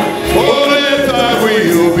 Oh, let thy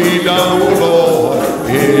will be done, O Lord.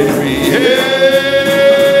 In me. Hey.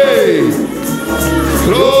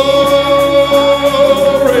 Glory.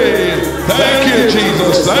 Thank you,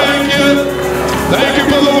 Jesus. Thank you. Thank you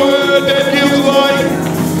for the word that gives life.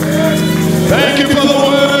 Thank you for the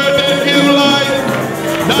word that gives life.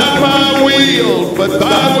 Not my will, but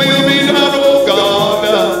thy will be done, oh God.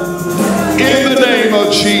 In the name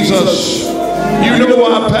of Jesus. You know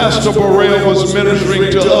why Pastor Burrell was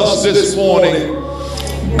ministering to us this morning.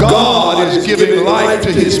 God is giving life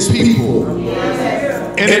to his people.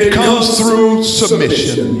 And it comes through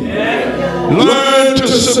submission. Learn to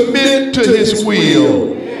submit to his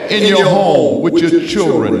will in your home with your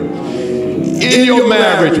children, in your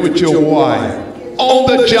marriage with your wife, on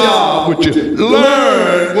the job with you.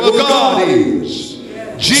 Learn what God is.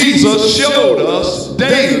 Jesus showed us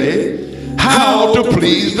daily how to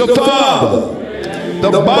please the Father.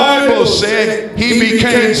 The Bible said he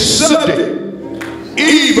became subject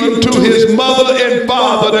even to his mother and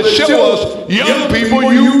father, to show us, young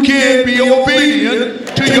people, you can be obedient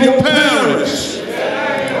to your parents,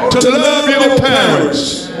 to love your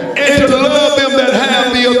parents, and to love them that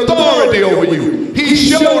have the authority over you. He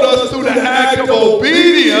showed us through the act of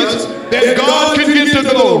obedience that God can get the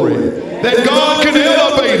glory, that God can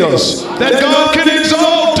elevate us, that God can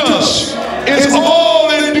exalt us. It's all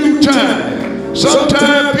in due time.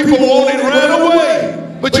 Sometimes people want it right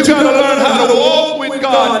away, but you got to learn how to walk with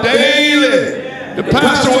God daily. The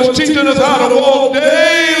pastor was teaching us how to walk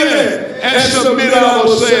daily and submit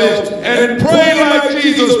ourselves and pray like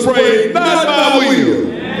Jesus prayed, not my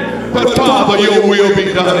will, but Father, your will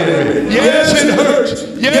be done in me. Yes, it hurts.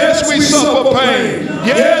 Yes, we suffer pain.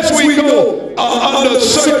 Yes, we go under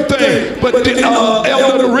certain things. But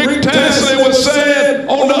Elder Rick Tansley was saying,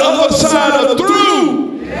 on the other side of through,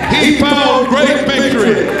 he found great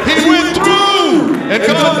victory. He went through, and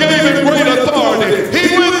God gave him great authority.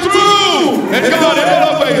 He went through, and God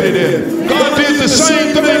elevated him. God did the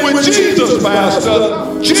same thing with Jesus,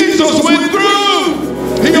 Pastor. Jesus went through.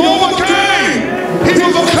 He overcame. He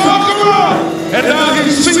was a conqueror, and now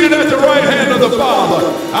he's seated at the right hand of the Father.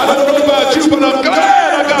 I don't know about you, but I'm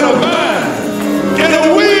glad I got a mind and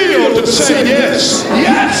a will to say yes.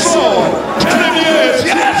 Yes, Lord. Tell him yes.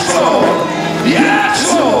 Yes, Lord. Yes,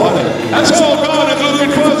 Lord. That's all God is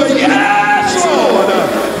looking for, is a yes, Lord.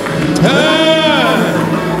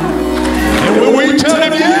 And when we tell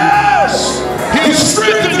him yes, he'll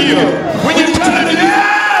strengthen you. When you tell him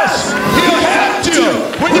yes, he'll help you.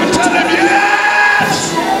 When you tell him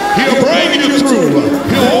yes, he'll bring you through.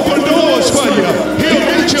 He'll open doors for you. He'll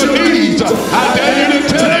meet your needs. I dare you to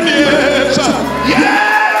tell him yes.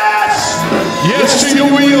 Yes. Yes to your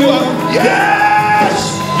will. Yes.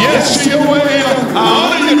 Yes to your way. I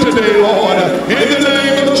honor you today, Lord. In the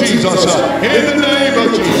name of Jesus. In the name of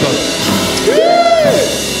Jesus.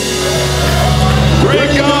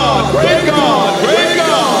 Great God. Great God. Great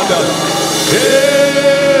God.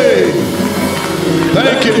 Hey.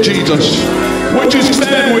 Thank you, Jesus. Would you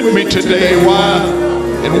stand with me today?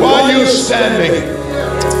 While you're standing,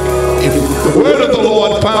 if the word of the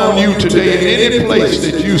Lord found you today in any place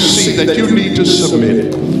that you see that you need to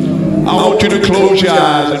submit, I want you to close your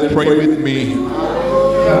eyes and pray with me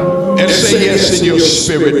and say yes in your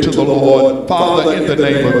spirit to the Lord. Father, in the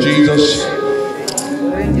name of Jesus,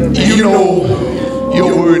 you know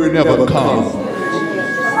your word never comes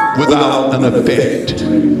without an effect,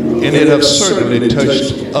 and it has certainly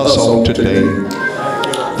touched us on today.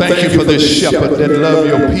 Thank you for this shepherd that loves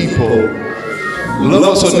your people,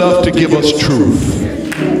 loves us enough to give us truth.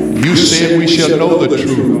 You said we shall know the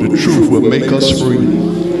truth will make us free.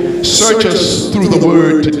 Search us through the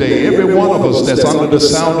word today, every one of us that's under the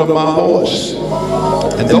sound of my voice,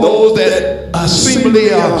 and those that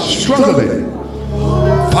seemingly are struggling,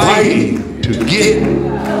 fighting to get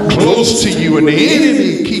close to you, and the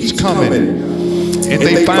enemy keeps coming, and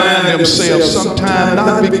they find themselves sometimes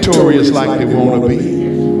not victorious like they want to be.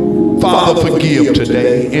 Father, forgive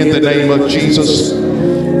today in the name of Jesus,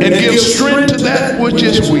 and give strength to that which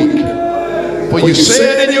is weak. For you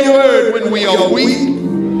said in your word, when we are weak,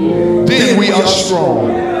 then we are strong.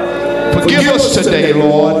 Forgive us today,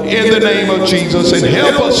 Lord, in the name of Jesus, and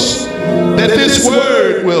help us that this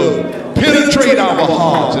word will penetrate our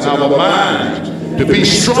hearts and our minds, to be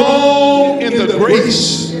strong in the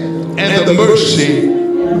grace and the mercy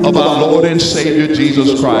of our Lord and Savior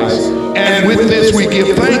Jesus Christ. And with this we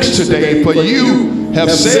give thanks today, for you have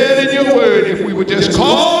said in your word, if we would just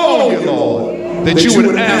call on you, Lord, that you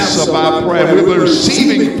would answer by prayer. We were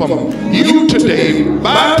receiving from you today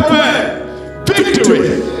by prayer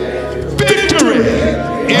victory, victory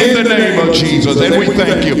in the name of Jesus. And we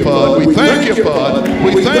thank you, God. We thank you, God.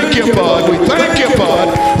 We thank you, God. We thank you,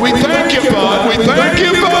 God. We thank you, God. We thank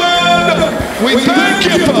you, God. We thank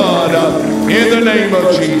you, God, in the name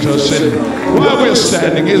of Jesus. And while we're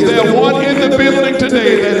standing, is there one in the building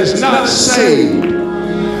today that is not saved,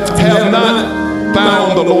 have not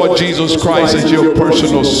found the Lord Jesus Christ as your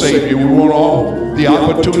personal Savior? We want all the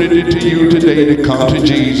opportunity to you today to come to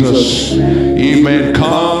Jesus. Amen.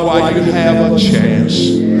 Come while you have a chance.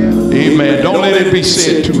 Amen. Don't let it be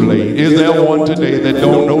said too late. Is there one today that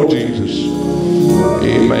don't know Jesus?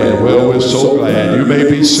 Amen. Well, we're so glad. You may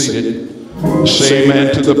be seated. Say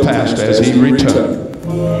amen to the pastor as he returns.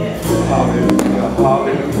 Hallelujah,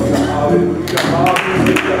 hallelujah, hallelujah,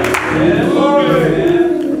 hallelujah.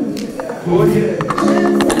 Glory.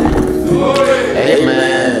 Glory.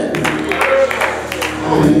 Amen.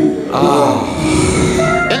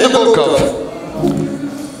 In the book of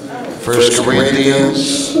 1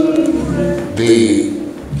 Corinthians, the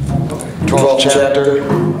 12th chapter,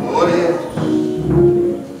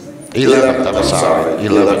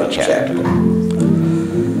 11th chapter.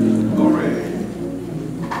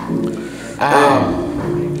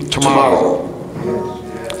 Tomorrow,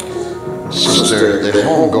 Sister, the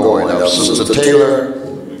homegoing of Sister Taylor,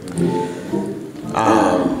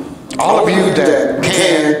 all of you that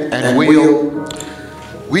can and will,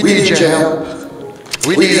 we need your help.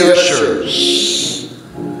 We need ushers.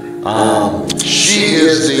 She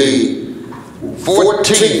is the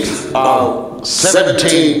 14th of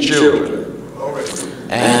 17 children.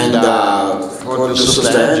 And according to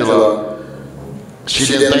Sister Angela, she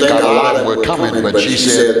didn't think a lot of them were coming, but they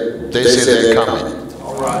said they're coming.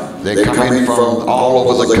 They're coming from all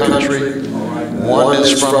over the country. One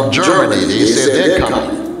is from Germany. They said they're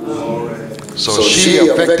coming. So she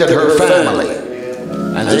affected her family,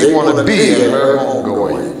 and they want to be at her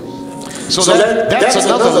homegoing. So that's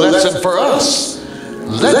another lesson for us.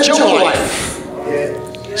 Let your life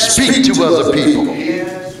speak to other people,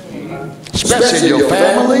 especially your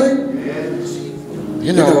family.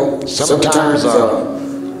 You know, sometimes,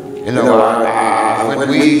 when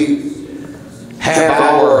we have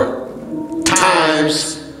our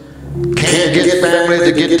times, can't get family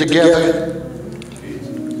to get together,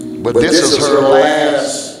 but this is her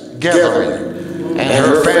last gathering, and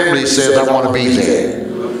her family says, I want to be there.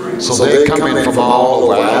 So they're coming from all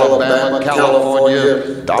over, Alabama,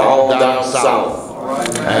 California, all down south.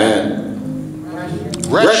 And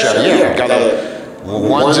Russia, got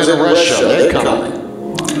ones in Russia, they're coming.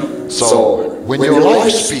 So when your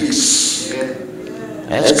life speaks,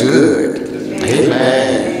 that's good.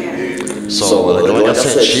 Amen. So like I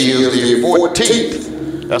said, she is the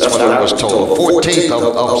 14th. That's what I was told. 14th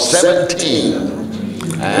of 17.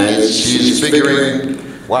 And she's figuring,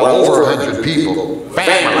 over 100 people.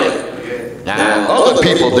 Family. Now, other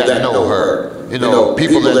people that know her,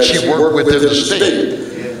 people that she worked with in the state.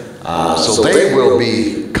 So they will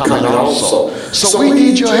be coming also. So we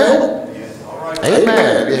need your help.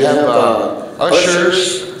 Amen. We have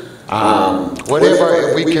ushers,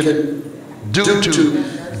 whatever we can do to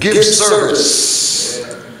give service.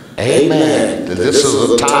 Amen. This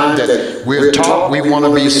is a time that we're taught we want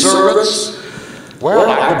to be servants. Well,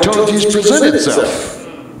 opportunities present itself.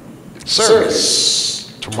 Service.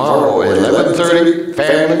 Tomorrow at 11:30,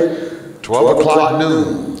 family, 12 o'clock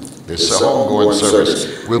noon. This homegoing service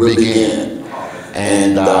will begin.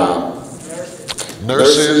 And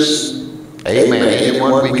nurses, amen,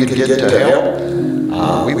 anyone we could get to help,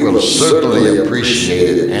 we will certainly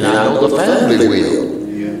appreciate it. And I know the family will.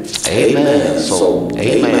 Amen. So,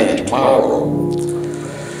 amen, tomorrow.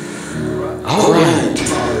 All right.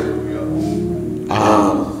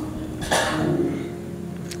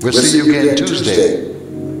 We'll see you again Tuesday.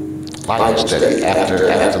 Bible study after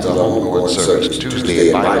the homegoing service. Tuesday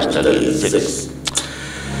at Bible study at 6.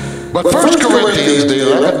 But 1 Corinthians, the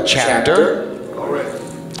 11th chapter,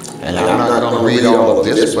 and I'm not going to read all of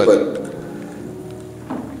this, but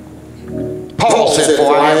Paul said,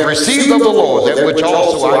 for I have received of the Lord that which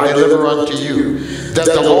also I deliver unto you, that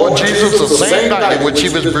the Lord Jesus, the same night in which he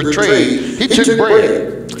was betrayed, he took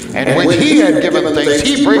bread. And when he had given thanks,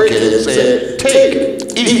 he brake it and said, take,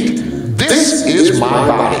 eat, this is my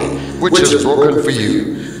body, which is broken for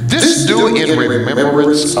you. This do in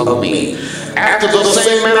remembrance of me. After the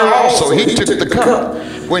same manner also he took the cup,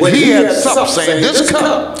 when he had supped, saying, this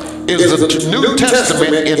cup is the New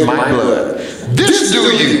Testament in my blood. This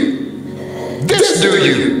do you,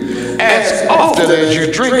 as often as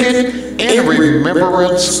you drink it, in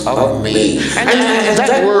remembrance of me. And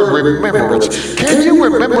that word remembrance, can you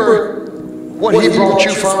remember what he brought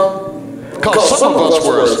you from? Because some of us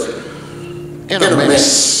were in a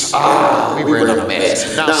mess. We were in a mess.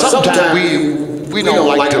 Now sometimes we don't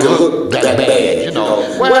like to look that bad,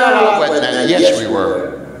 Well, I wasn't that. Yes, we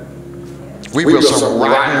were. We were some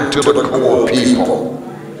rotten to the core people.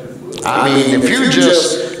 I mean, if you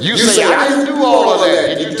say, I didn't do all of that,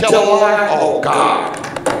 and you tell a lie, oh God.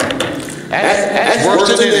 That's worse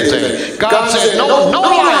than anything. God said, no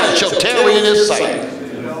lie shall tarry in his sight.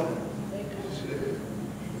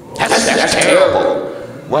 That's terrible.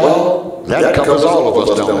 Well, that covers all of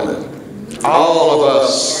us, don't it? All of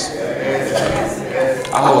us.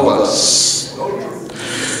 All of us.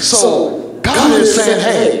 So God is saying,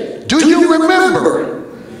 hey, do you remember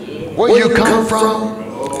where you come from?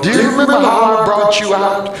 Do you remember how I brought you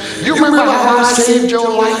out? You remember how I saved your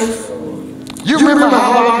life? You remember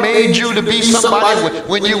how I made you to be somebody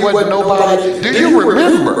when you wasn't nobody? Do you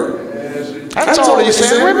remember? That's all he's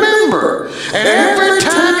saying, remember. And every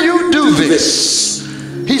time you do this,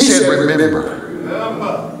 he said, remember.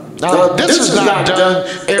 Now, this is not done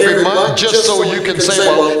every month just so you can say,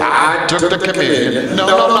 well, I took the communion.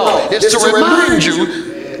 No. It's to remind you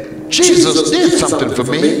Jesus did something for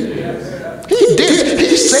me. He did.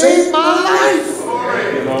 He saved my life.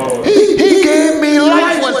 He gave me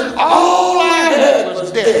life when all I had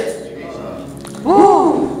was death.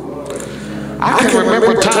 Woo. I can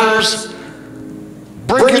remember times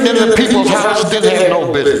breaking into people's houses, didn't have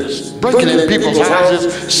no business. Breaking into people's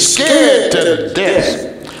houses, scared to death.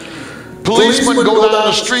 Policemen go down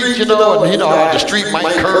the street, you know, and you know how the street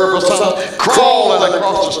might curve or something, crawling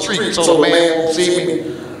across the street so the man won't see me.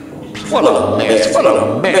 What a mess, what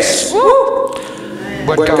a mess. Woo.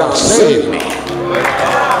 But God saved me.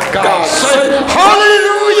 God saved me.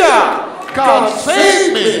 Hallelujah. God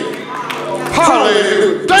saved me.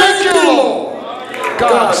 Hallelujah. Thank you, Lord.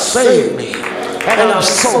 God saved me. And I'm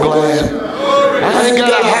so glad. I ain't got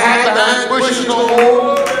to hide behind bushes no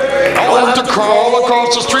more. I don't have to crawl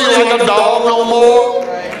across the street like a dog no more.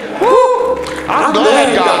 Woo. I'm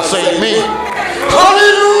glad God saved me.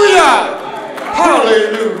 Hallelujah.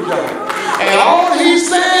 Hallelujah. And all he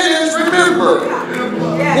said is remember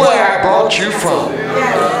where I brought you from.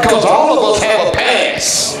 Because all of us have a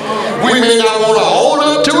past. We may not want to own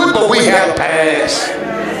up to it, but we have a past.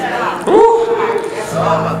 Woo.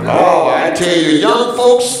 Oh, I tell you, young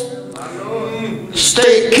folks,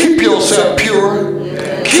 keep yourself pure.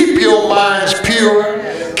 Keep your minds pure.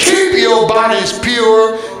 Keep your bodies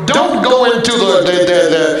pure. Don't go into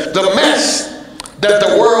the mess that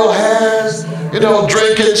the world has. You know,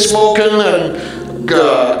 drinking, smoking, and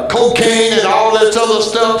cocaine and all this other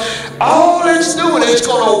stuff. All it's doing is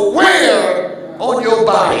going to wear on your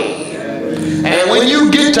body. And when you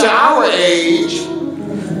get to our age,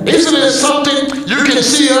 isn't it something? You can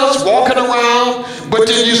see us walking around, but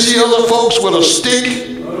then you see other folks with a stick,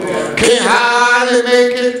 can't hardly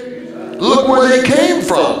make it. Look where they came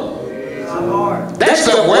from. That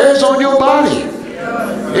stuff wears on your body.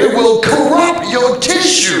 It will corrupt your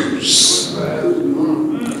tissues.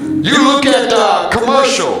 You look at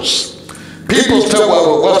commercials. People tell,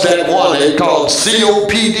 well, what's that one? They call it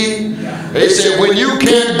COPD. They say when you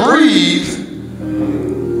can't breathe,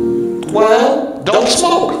 well, don't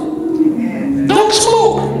smoke. Don't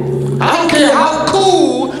smoke. I don't care how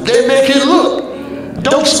cool they make it look.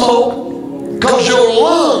 Don't smoke. Because your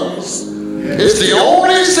lungs is the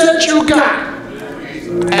only set you got.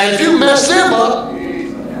 And if you mess them up,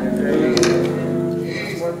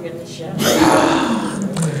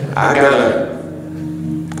 I got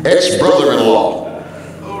an ex-brother-in-law.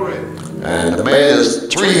 And the man is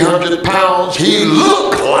 300 pounds. He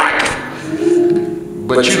looked like,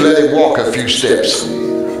 but you let him walk a few steps.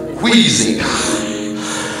 Wheezing.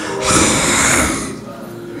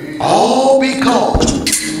 All because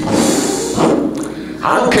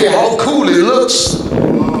I don't care how cool he looks,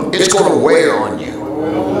 it's going to wear on you.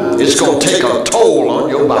 It's going to take a toll on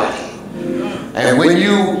your body. And when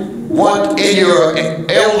you want in your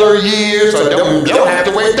elder years, or don't have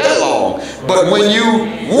to wait that long, but when you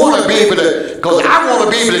want to be able to, because I want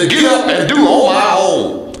to be able to get up and do on my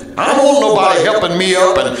own. I don't want nobody helping me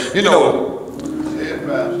up, and you know.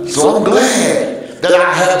 So I'm glad that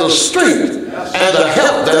I have the strength and the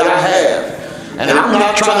help that I have. And I'm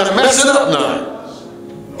not trying to mess it up none.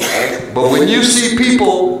 But when you see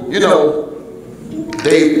people, you know,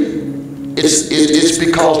 it's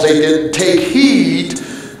because they didn't take heed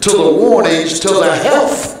to the warnings, to the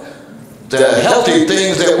healthy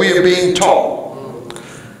things that we are being taught.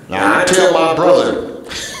 Now I tell my brother,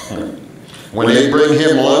 when they bring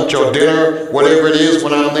him lunch or dinner, whatever it is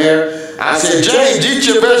when I'm there, I say, James, eat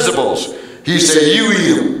your vegetables. He said, you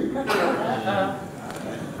eat them.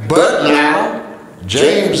 But now,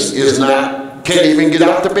 James is not, can't even get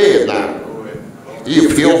out the bed now.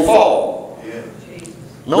 He'll fall.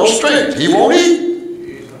 No strength. He won't eat.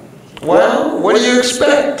 Well, what do you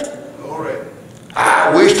expect?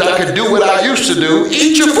 I wished I could do what I used to do.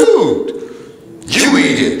 Eat your food. You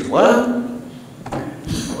eat it. Well,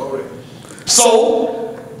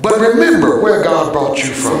 so, but remember where God brought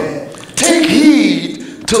you from. Take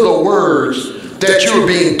heed to the words that you're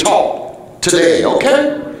being taught today,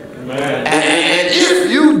 okay? And if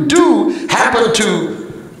you do happen to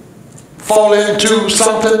fall into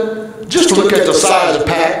something, just look at the size of the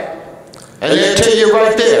pack. And they'll tell you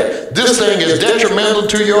right there, this thing is detrimental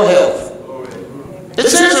to your health. It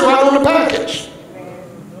says it right on the package.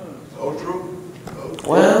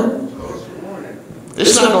 Well,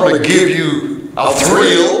 it's not going to give you a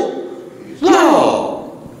thrill.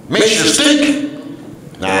 No. Makes you stink.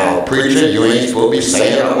 Now, preacher, you ain't supposed to be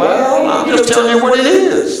saying, well, I'm just telling you what it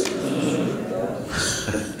is.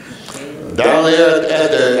 Down there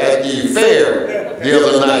at the fair the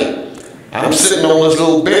other night, I'm sitting on this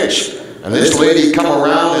little bench, and this lady come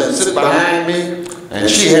around and sit behind me. and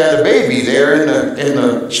she had a baby there in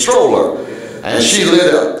the stroller, and she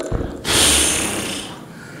lit up.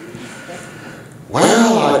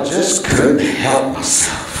 Well, I just couldn't help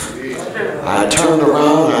myself. I turned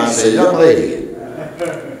around and I said, young lady,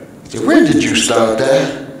 when did you start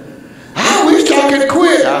that? I wish I could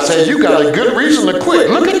quit. I said, you got a good reason to quit.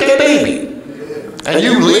 Look at that baby. And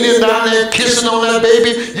you leaning down there kissing on that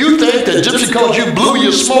baby. You think that just because you blew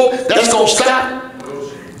your smoke, that's going to stop?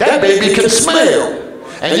 That baby can smell.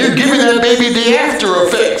 And you're giving that baby the after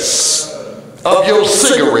effects of your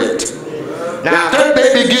cigarette. Now, if that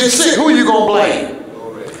baby gets sick, who are you going to blame?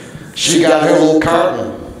 She got her little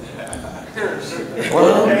carton.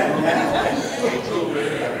 Well,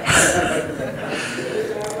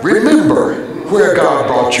 remember where God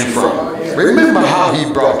brought you from. Remember how he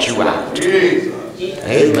brought you out.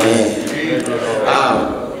 Amen.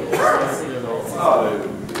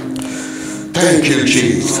 Thank you,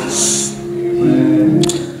 Jesus.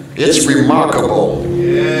 It's remarkable.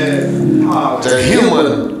 The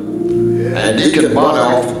human, and Deacon Bonner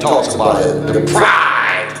often talks about it, the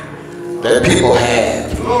pride that people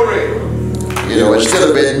have. You know, instead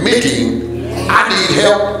of admitting, I need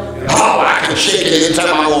help, oh, I can shake it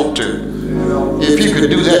anytime I want to. If you could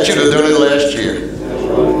do that, you'd have done it last year.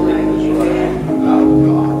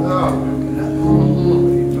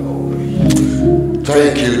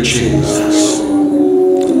 Thank you, Jesus.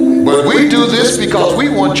 But we do this because we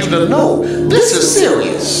want you to know this is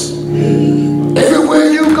serious.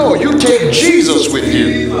 Everywhere you go, you take Jesus with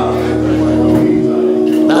you.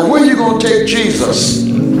 Now, where are you going to take Jesus?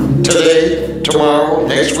 Today, tomorrow,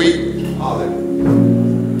 next week?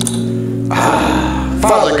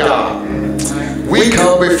 Father God, we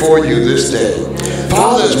come before you this day.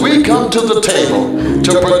 Father, as we come to the table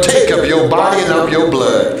to partake of your body and of your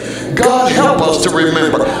blood, God, help us to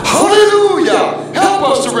remember. Hallelujah! Help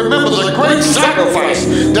us to remember the great sacrifice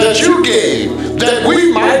that you gave that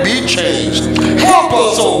we might be changed. Help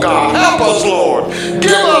us, oh God. Help us, Lord.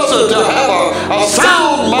 Give us to have a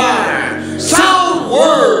sound mind, sound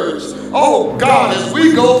words. Oh God, as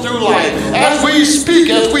we go through life, as we speak,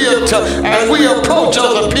 as we approach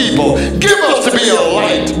other people, give us to be a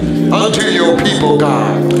light unto your people,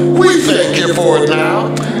 God. We thank you for it now.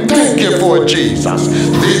 Thank you for it, Jesus.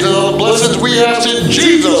 These are the blessings we ask in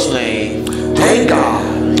Jesus' name. Thank God.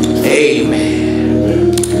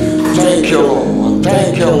 Amen. Thank you, Lord.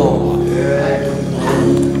 Thank you, Lord.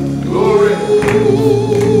 Glory.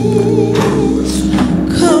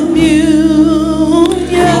 Communion.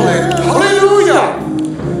 Hallelujah.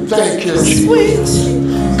 Thank you, Jesus. Sweet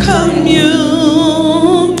communion.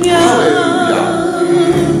 Hallelujah.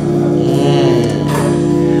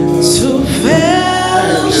 To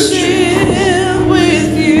fellowship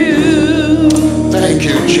with you. Thank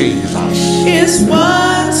you, Jesus. Is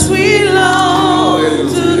what we long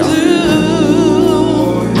to do.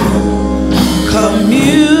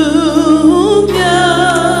 Communion.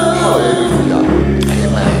 Hallelujah.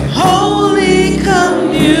 Amen. Holy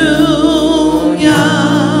communion.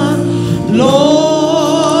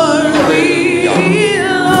 Lord, we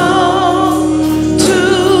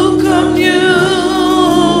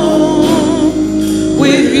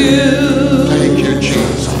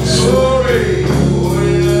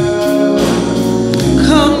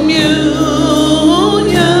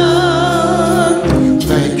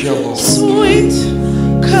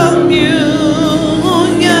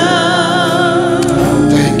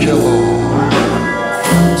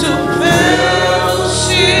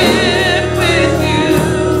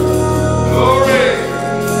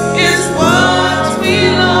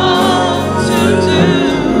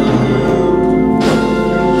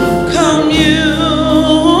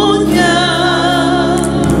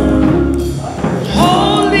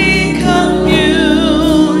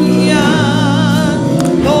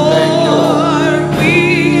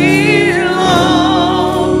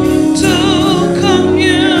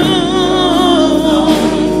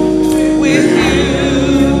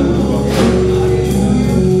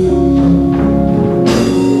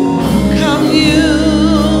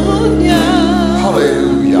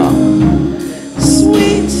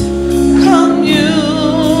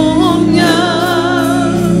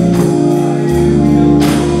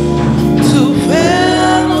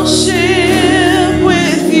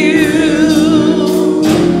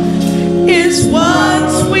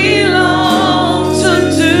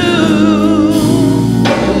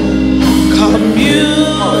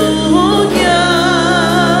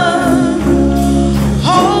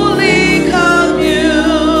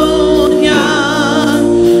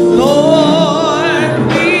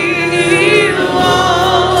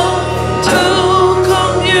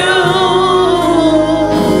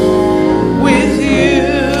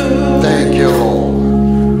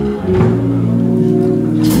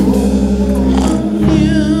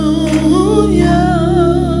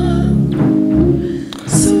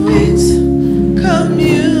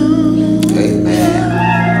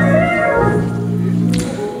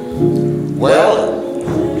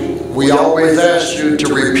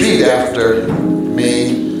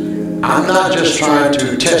trying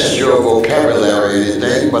to test your vocabulary or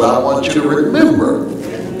anything, but I want you to remember.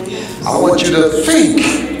 I want you to think.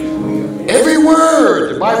 Every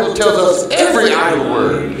word, the Bible tells us every idle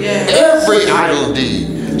word, every idle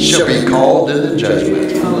deed shall be called into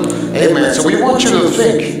judgment. Amen. So we want you to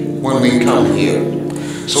think when we come here.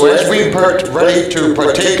 So as we ready to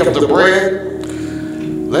partake of the bread,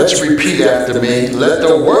 let's repeat after me. Let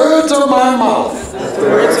the words of my mouth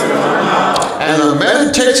and the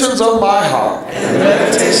meditations of my heart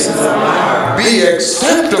be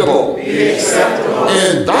acceptable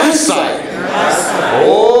in thy sight, O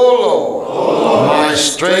Lord, my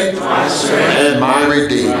strength and my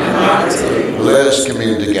redeemer. Let us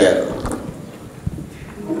commune together.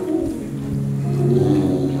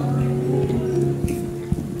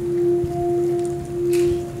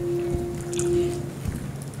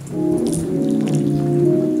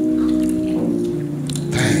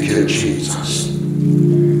 Thank you, Jesus.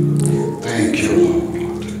 Thank you,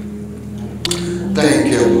 Lord. Thank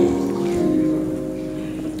you, Lord.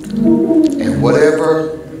 And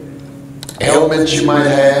whatever ailments you might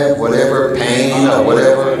have, whatever pain or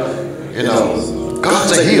whatever,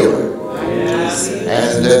 God's a healer.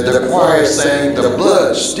 And the choir sang, the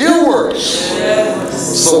blood still works.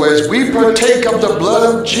 So as we partake of the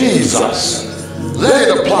blood of Jesus, let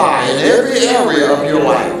it apply in every area of your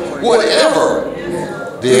life, whatever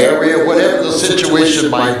the area, whatever the situation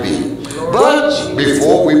might be. But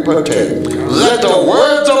before we partake, let the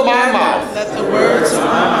words of my mouth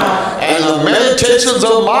and the meditations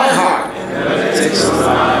of my heart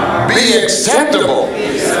be acceptable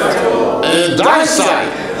in thy sight,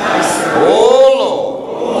 O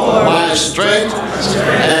Lord, my strength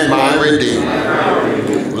and my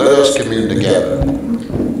redeemer. Let us commune together.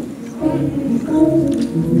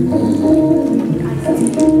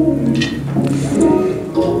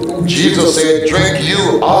 Jesus said, drink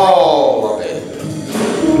you all of it.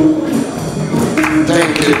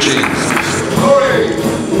 Thank you, Jesus.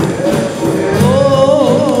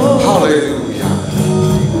 Hallelujah.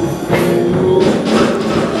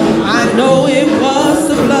 I know it was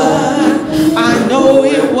the blood. I know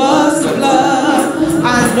it was the blood.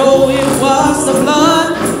 I know it was the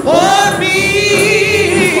blood for me.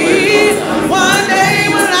 One day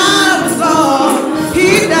when I was lost, he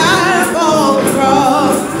died on the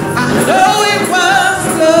cross. I know it was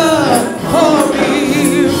blood for me.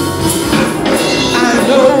 I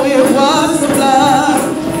know it was the blood.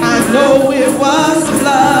 I know it was the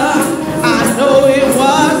blood. I know it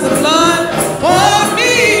was the blood for me.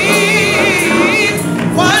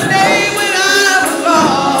 One day when I was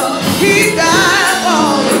lost, he died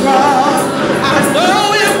on the cross. I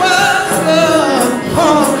know it was blood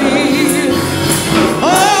for me.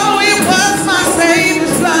 Oh, it was my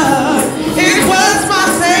Savior's blood. It was my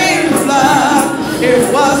Savior's blood. It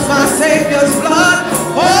was my Savior's blood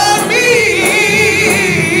for me.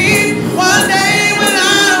 One day when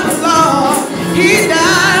I was lost, he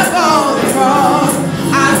died on the cross.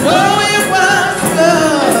 I know it was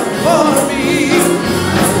blood for me.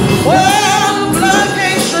 Oh, the blood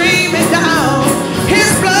came streaming down.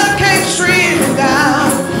 His blood came streaming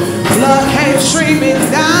down. Blood came streaming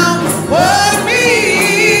down for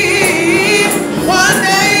me. One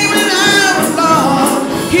day when I was lost,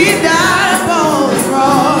 he died on the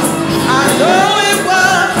cross. I know it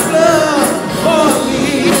was blood for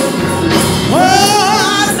me. Oh,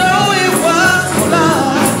 I know it was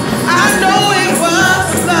blood. I know it was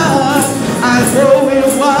blood. I know it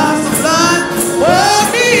was blood for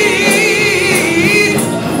me.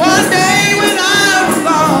 One day when I was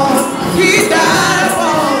lost, he died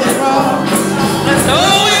on the cross. I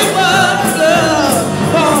know it was blood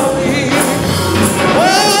for me.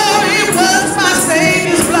 Oh, it was my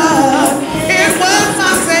Savior's blood. It was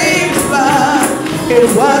my Savior's blood. It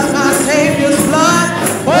was my Savior's blood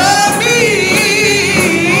for me.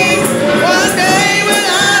 One day when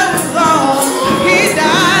I was lost, he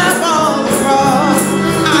died on the cross.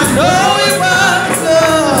 I know it was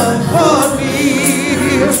blood for me.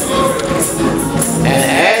 And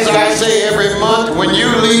as I say every month, when you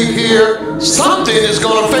leave here, something is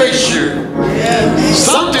going to face you.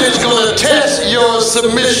 Something is going to test your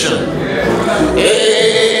submission.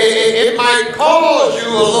 It might cause you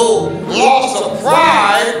a little loss of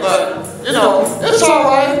pride, but it's all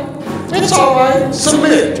right. It's all right.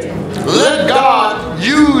 Submit. Let God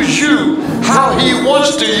use you how he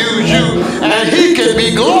wants to use you, and he can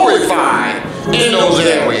be glorified in those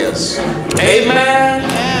areas. Amen.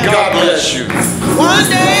 God bless you. One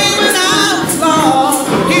day when I was lost,